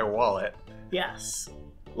them in my wallet. Yes.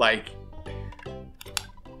 Like,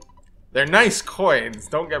 they're nice coins.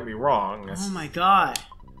 Don't get me wrong. Oh my god.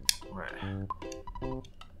 I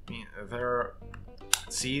mean, they're.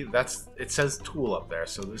 See, it says tool up there,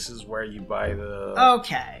 so this is where you buy the.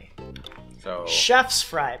 Okay. So. Chef's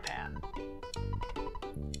fry pan.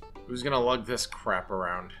 Who's gonna lug this crap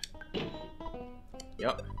around?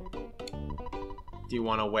 Yep. Do you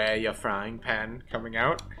want to wear your frying pan coming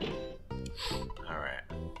out? Alright.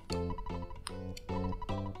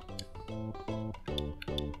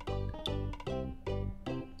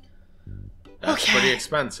 That's pretty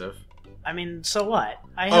expensive. I mean, so what?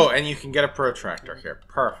 Oh, and you can get a protractor here.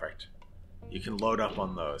 Perfect. You can load up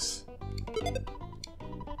on those.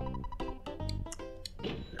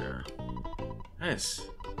 Yeah. Nice.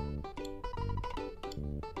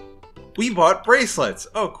 We bought bracelets.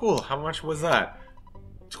 Oh, cool. How much was that?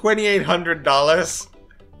 $2,800.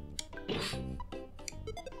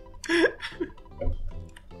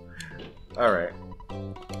 All right.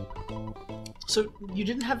 So you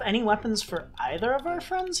didn't have any weapons for either of our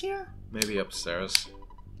friends here? Maybe upstairs.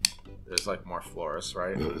 There's like more floors,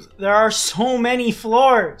 right? There are so many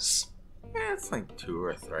floors. Yeah, it's like 2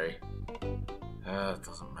 or 3. It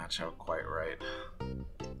doesn't match out quite right.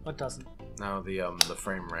 What doesn't? No, the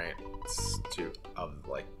frame rate. It's too of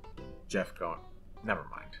like Jeff going. Never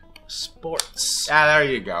mind. Sports. Ah, there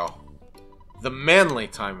you go. The manly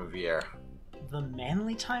time of year. The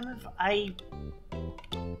manly time of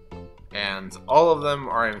And all of them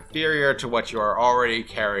are inferior to what you are already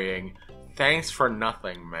carrying. Thanks for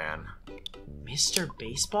nothing, man. Mr.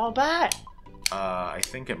 Baseball Bat? I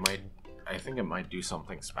think it might do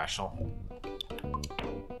something special.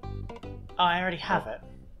 Oh, I already have it.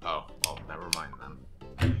 Oh, well, never mind then.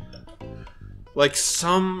 Like,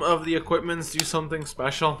 some of the equipments do something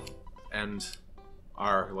special, and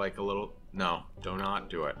are, like, a little... No, do not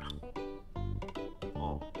do it.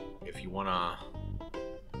 Well, if you wanna...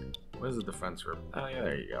 What is the defense group? Oh, yeah,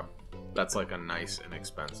 there you go. That's, like, a nice,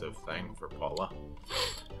 inexpensive thing for Paula.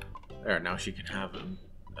 There, now she can have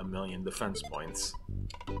a million defense points.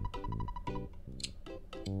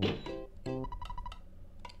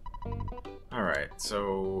 Alright,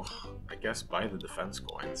 so I guess buy the defense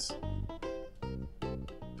coins.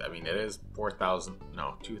 I mean, it is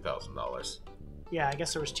 $2,000. Yeah, I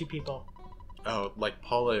guess there was 2 people. Oh, like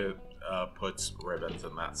Paula puts ribbons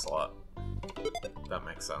in that slot. That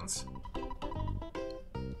makes sense.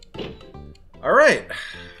 Alright.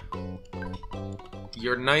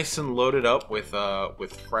 You're nice and loaded up with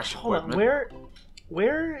fresh equipment. Hold on,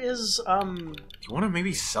 where is You want to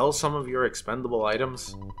maybe sell some of your expendable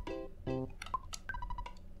items?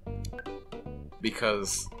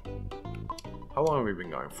 Because how long have we been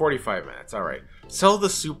going? 45 minutes. All right. Sell the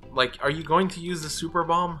soup. Like, are you going to use the super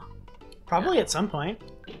bomb? probably at some point,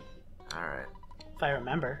 All right. if I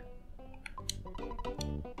remember. I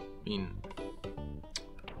mean,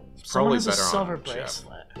 it's Someone probably has a better silver on Jeff.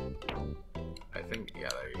 bracelet. I think. Yeah,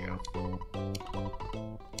 there you go.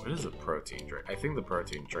 What is a protein drink? I think the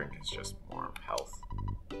protein drink is just more health.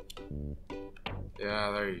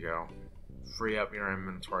 Yeah, there you go. Free up your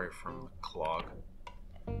inventory from the clog.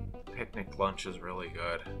 Picnic lunch is really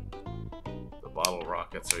good. The bottle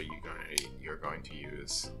rockets are you're going to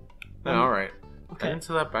use. All right. Okay. Head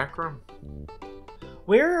into that back room.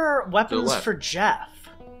 Where are weapons left. for Jeff?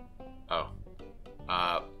 Oh.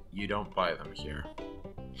 You don't buy them here.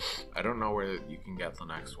 I don't know where you can get the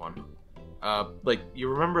next one. Like, you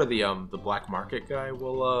remember the black market guy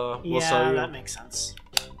will sell Yeah, you? that makes sense.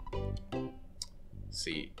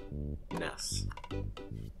 See, Ness.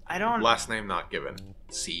 I don't... Last name not given.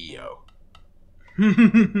 CEO.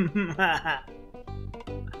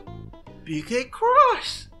 BK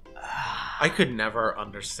Cross! I could never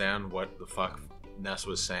understand what the fuck Ness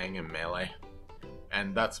was saying in Melee.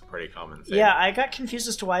 And that's a pretty common thing. Yeah, I got confused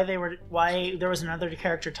as to why there was another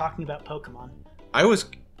character talking about Pokemon. I was...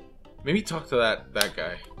 Maybe talk to that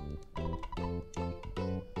guy.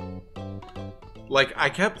 Like, I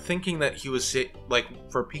kept thinking that he was...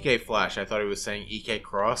 Like, for PK Flash, I thought he was saying EK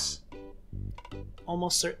Cross.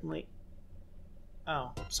 Almost certainly.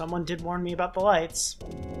 Oh, someone did warn me about the lights.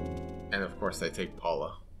 And of course they take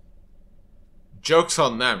Paula. Joke's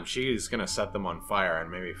on them. She's gonna set them on fire and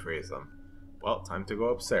maybe freeze them. Well, time to go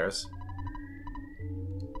upstairs.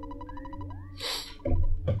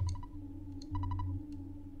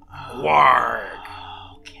 Warg!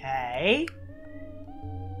 Okay.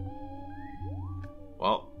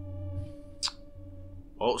 Well,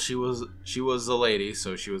 she was the lady,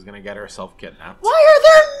 so she was gonna get herself kidnapped. Why are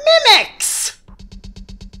there mimics?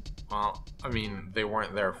 Well, I mean, they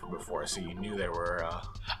weren't there before, so you knew they were,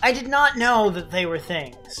 I did not know that they were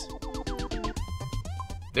things.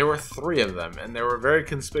 There were 3 of them, and they were very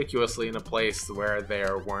conspicuously in a place where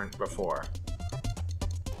there weren't before.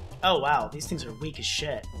 Oh wow, these things are weak as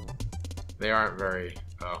shit. They aren't very...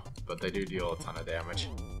 Oh, but they do deal a ton of damage.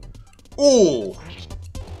 Ooh!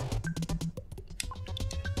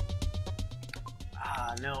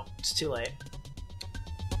 Ah, no, it's too late.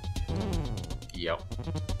 Yep.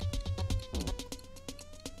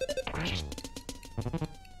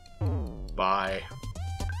 Bye.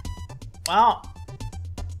 Well,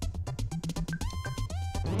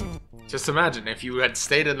 Just imagine, if you had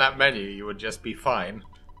stayed in that menu, you would just be fine.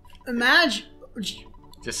 imagine...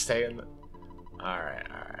 Just stay in the... Alright.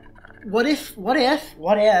 What if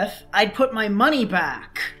I'd put my money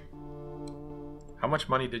back? How much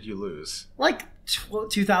money did you lose? Like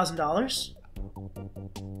 $2,000?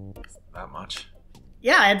 That much?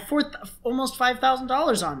 Yeah, I had almost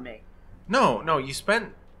 $5,000 on me. No, you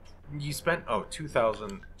spent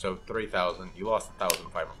 2,000, so 3,000. You lost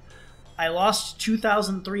 1,500. I lost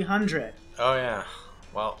 2,300. Oh yeah.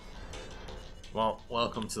 Well,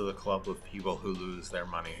 welcome to the club of people who lose their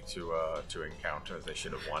money to encounters they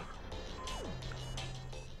should have won.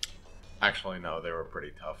 Actually, no, they were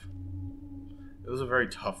pretty tough. It was a very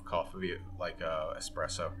tough coffee, like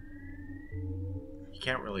espresso. You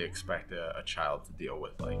can't really expect a child to deal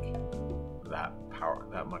with like that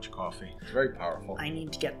much coffee. It's very powerful. I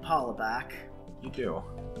need to get Paula back. You do.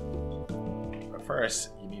 But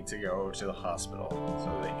first, you need to go to the hospital so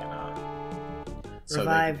they can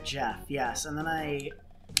revive Jeff. Yes, and then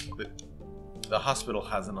the hospital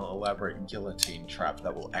has an elaborate guillotine trap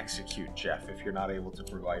that will execute Jeff if you're not able to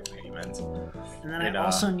provide payment. And then I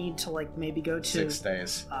also need to like maybe go to 6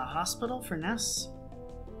 days. A hospital for Ness.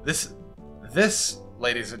 This,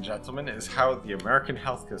 ladies and gentlemen, is how the American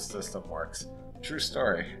healthcare system works. True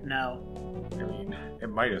story. No. I mean, it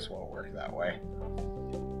might as well work that way.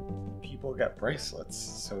 People get bracelets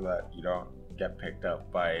so that you don't get picked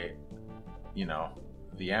up by, you know,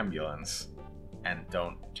 the ambulance and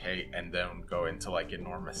don't go into like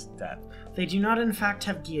enormous debt. They do not in fact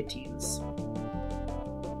have guillotines.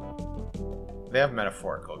 They have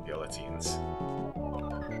metaphorical guillotines.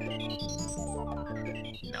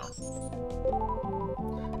 No.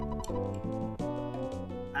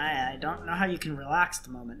 I don't know how you can relax the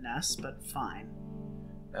moment, Ness, but fine.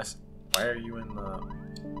 Ness, why are you in the...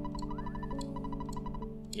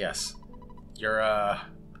 Yes. Your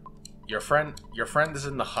friend is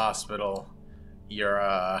in the hospital.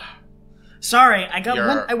 Sorry,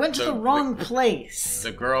 I went to the wrong place.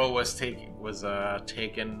 The girl was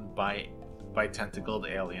taken by tentacled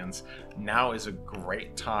aliens. Now is a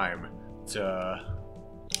great time to...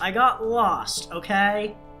 I got lost,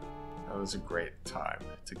 okay? That was a great time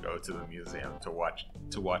to go to the museum to watch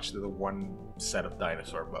the one set of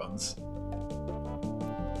dinosaur bones.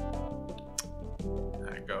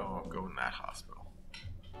 And go in that hospital.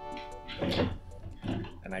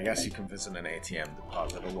 And I guess you can visit an ATM,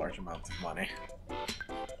 deposit a large amount of money.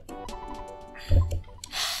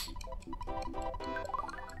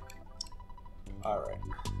 Alright.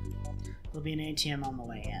 There'll be an ATM on the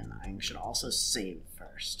way in. I should also save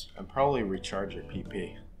first. And probably recharge your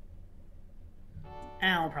PP.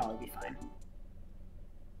 I'll probably be fine.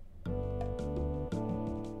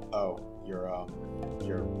 Oh, you're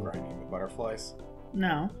grinding the butterflies?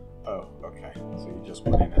 No. Oh, okay. So you just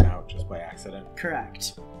went in and out just by accident?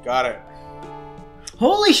 Correct. Got it.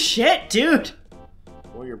 Holy shit, dude!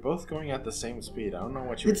 Well, you're both going at the same speed. I don't know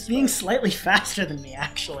what you It's being slightly faster than me,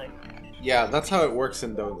 actually. Yeah, that's how it works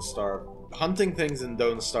in Don't Starve. Hunting things in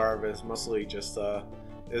Don't Starve is mostly just a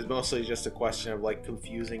question of like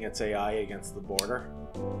confusing its AI against the border.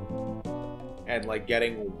 And like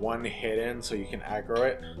getting one hit in so you can aggro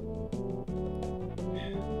it.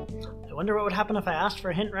 I wonder what would happen if I asked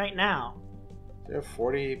for a hint right now. You have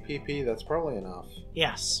 40 PP? That's probably enough.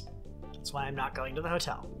 Yes. That's why I'm not going to the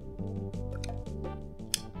hotel.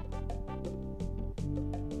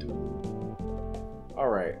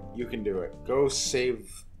 Alright, you can do it. Go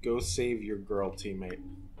save your girl teammate.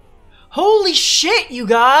 Holy shit, you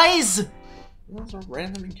guys! Those are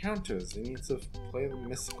random encounters. They need to play the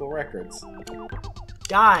mystical records.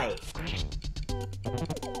 Die.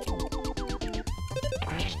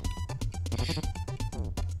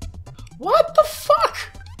 What the fuck?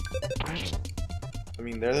 I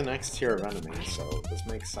mean, they're the next tier of enemies, so this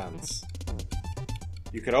makes sense.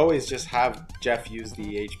 You could always just have Jeff use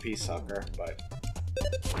the HP sucker, but...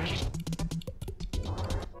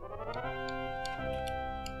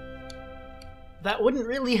 That wouldn't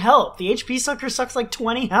really help. The HP sucker sucks like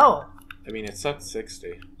 20 health. I mean, it sucks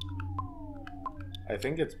 60. I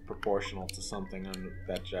think it's proportional to something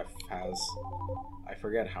that Jeff has. I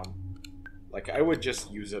forget how... Like, I would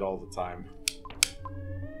just use it all the time.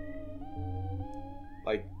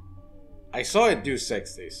 Like, I saw it do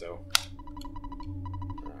 60, so...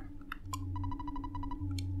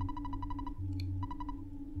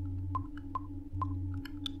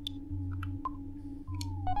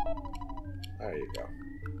 There you go.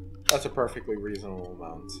 That's a perfectly reasonable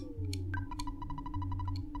amount.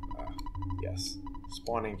 Yes.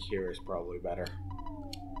 Spawning here is probably better.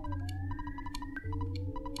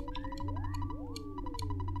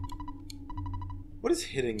 What does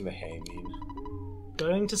hitting the hay mean?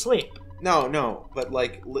 Going to sleep. No, but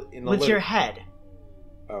like in the with your head.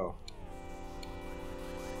 Oh.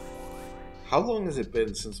 How long has it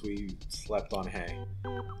been since we slept on hay?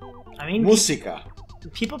 I mean, Musica.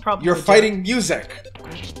 People probably. You're fighting music.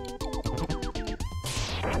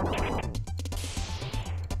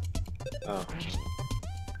 Oh.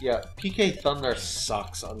 Yeah, PK Thunder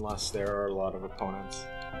sucks unless there are a lot of opponents.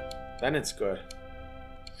 Then it's good.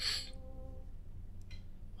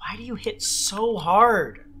 Why do you hit so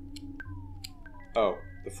hard? Oh,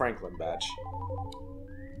 the Franklin badge.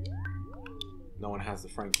 No one has the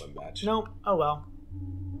Franklin badge. Nope. Oh well.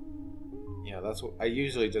 Yeah, that's what I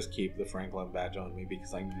usually just keep the Franklin badge on me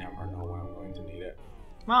because I never know when I'm going to need it.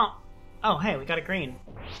 Well, oh hey, we got a green.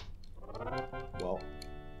 Well,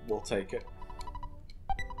 we'll take it.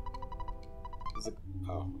 Is it?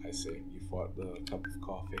 Oh, I see. You fought the cup of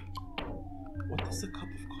coffee. What does the cup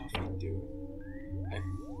of coffee do?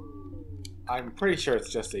 I'm pretty sure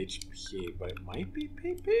it's just HP, but it might be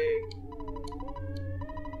PP.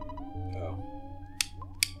 Oh.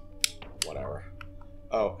 Whatever.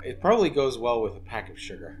 Oh, it probably goes well with a pack of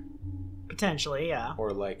sugar. Potentially, yeah.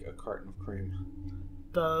 Or like a carton of cream.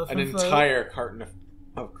 Both An entire carton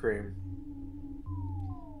of cream.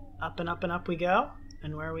 Up and up and up we go.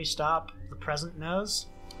 And where we stop, the present knows.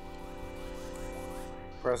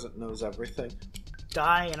 Present knows everything.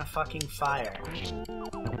 Die in a fucking fire.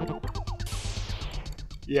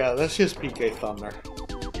 Yeah, that's just PK Thunder.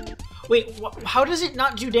 Wait, how does it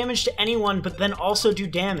not do damage to anyone, but then also do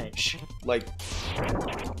damage? Like,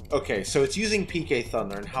 okay, so it's using PK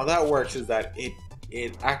Thunder, and how that works is that it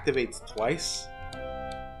activates twice.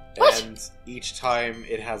 What? And each time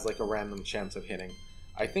it has like a random chance of hitting.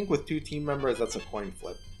 I think with 2 team members, that's a coin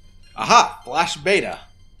flip. Aha! Flash Beta!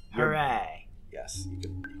 Hooray. Yes, you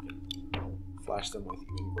can flash them with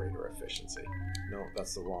even greater efficiency. No,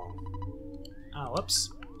 that's the wrong. Oh,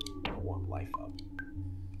 whoops. 1 life up.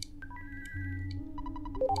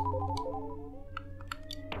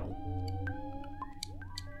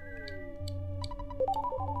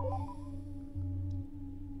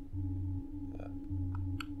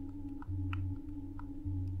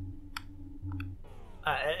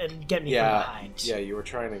 It'd get me from behind. Yeah, you were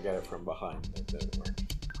trying to get it from behind. It didn't work.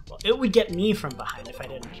 Well, it would get me from behind if I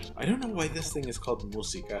didn't. I don't know why this thing is called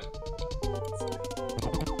Musica.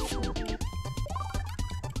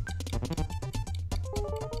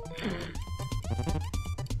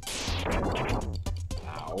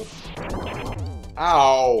 Ow. Ow!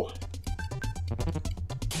 Oh,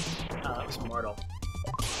 that was mortal.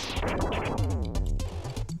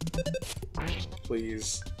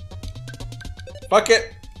 Please. Fuck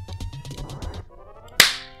it!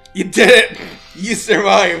 You did it! You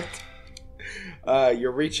survived!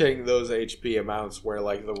 You're reaching those HP amounts where,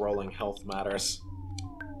 like, the rolling health matters.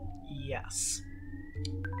 Yes.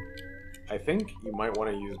 I think you might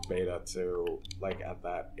want to use Beta to, like, at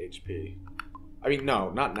that HP. I mean, no,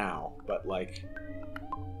 not now, but, like...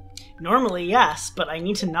 Normally, yes, but I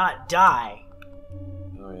need to not die.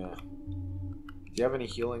 Oh, yeah. Do you have any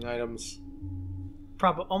healing items?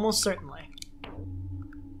 Almost certainly.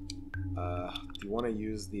 Do you want to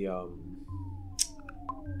use the,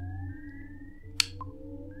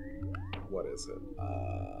 what is it?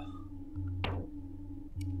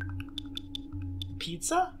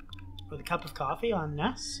 Pizza? With a cup of coffee on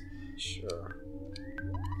Ness? Sure.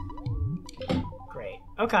 Great.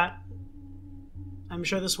 Okay. I'm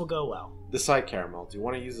sure this will go well. The side caramel. Do you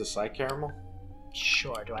want to use the side caramel?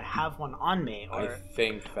 Sure. Do I have one on me? Or, I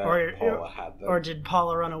think that Paula had them. Or did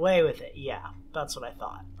Paula run away with it? Yeah, that's what I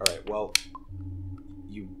thought. Alright, well...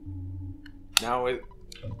 Now it...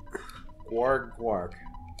 Gwarg.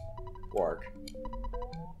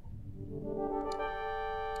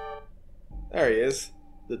 There he is.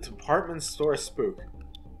 The department store spook.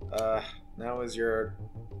 Now is your...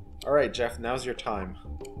 Alright, Jeff, now's your time.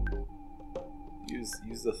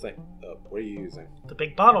 Use the thing. What are you using? The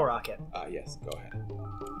big bottle rocket. Yes, go ahead.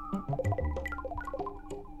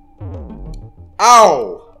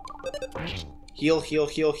 Ow! Heal.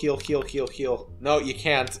 No, you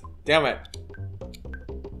can't. Damn it.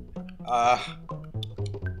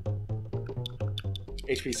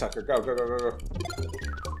 HP sucker. Go.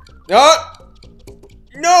 No!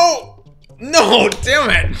 No! Damn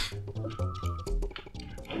it!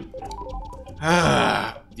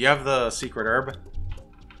 Do you have the secret herb?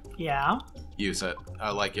 Yeah. Use it.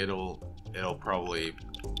 It'll probably...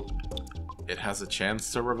 It has a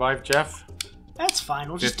chance to revive Jeff. That's fine.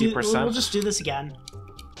 We'll just 50%? we'll just do this again.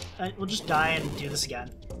 We'll just die and do this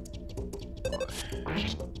again.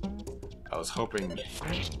 I was hoping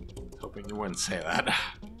you wouldn't say that.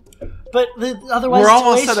 But otherwise, we're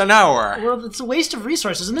almost at an hour. Well, it's a waste of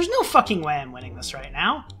resources, and there's no fucking way I'm winning this right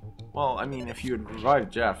now. Well, I mean, if you had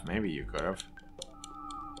revived Jeff, maybe you could have.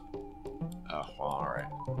 Oh, well, alright.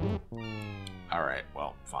 Alright,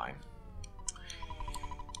 well, fine.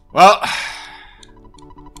 Well,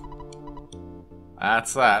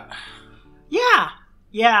 that's that. Yeah.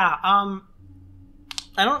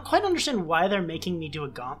 I don't quite understand why they're making me do a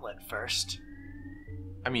gauntlet first.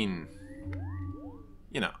 I mean,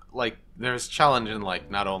 you know, like, there's challenge in,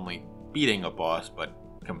 like, not only beating a boss, but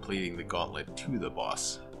completing the gauntlet to the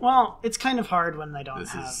boss. Well, it's kind of hard when they don't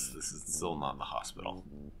This have... is still not the hospital.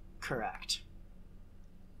 Correct.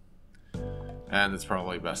 And it's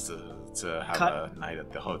probably best to have a night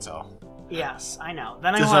at the hotel. Yes, I know.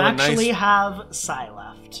 Then Just I will have a actually nice... have Psy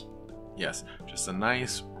left. Yes, just a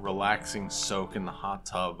nice, relaxing soak in the hot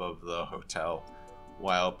tub of the hotel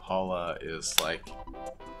while Paula is, like,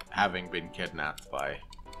 having been kidnapped by.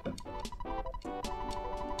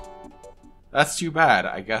 That's too bad.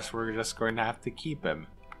 I guess we're just going to have to keep him.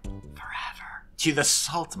 Forever. To the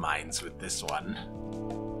salt mines with this one.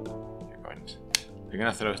 You're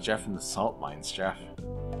gonna throw Jeff in the salt mines, Jeff.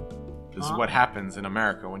 This is what happens in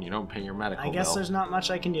America when you don't pay your medical bill. I guess there's not much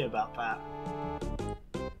I can do about that.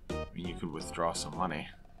 I mean, you could withdraw some money.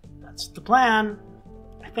 That's the plan.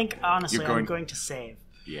 I think, honestly, I'm going to save.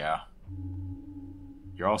 Yeah.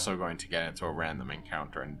 You're also going to get into a random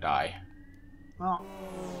encounter and die. Well,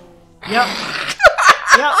 yep.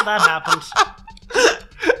 Yep, that happened.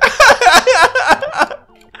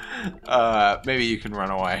 Maybe you can run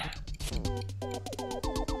away.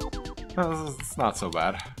 It's not so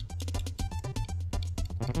bad.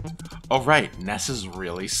 Oh right, Ness is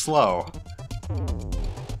really slow.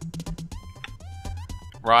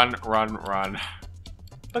 Run, run, run.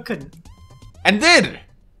 But couldn't. And did!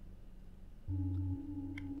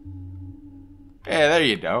 Yeah, there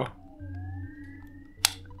you go.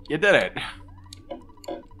 You did it.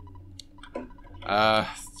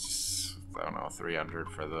 I don't know, 300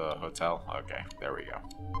 for the hotel. Okay, there we go.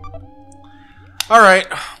 All right.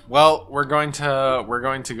 Well, we're going to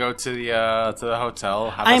go to the hotel.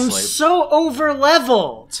 Have I'm a sleep. so over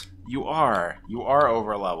leveled. You are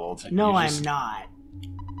over leveled. No, I'm not.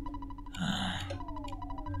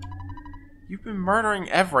 You've been murdering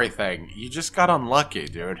everything. You just got unlucky,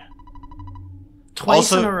 dude.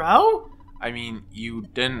 Twice in a row? I mean, you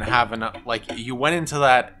didn't have enough. Like, you went into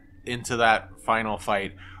that final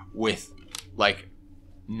fight with like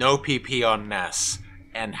no PP on Ness.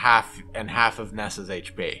 And half of Ness's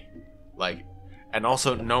HP, like, and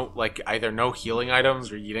also either no healing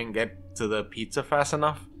items or you didn't get to the pizza fast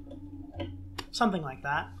enough. Something like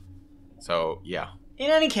that. So yeah.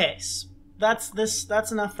 In any case, that's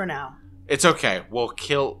enough for now. It's okay. We'll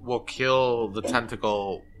kill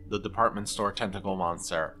the department store tentacle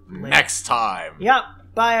monster next time. Yep.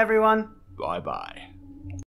 Bye everyone. Bye bye.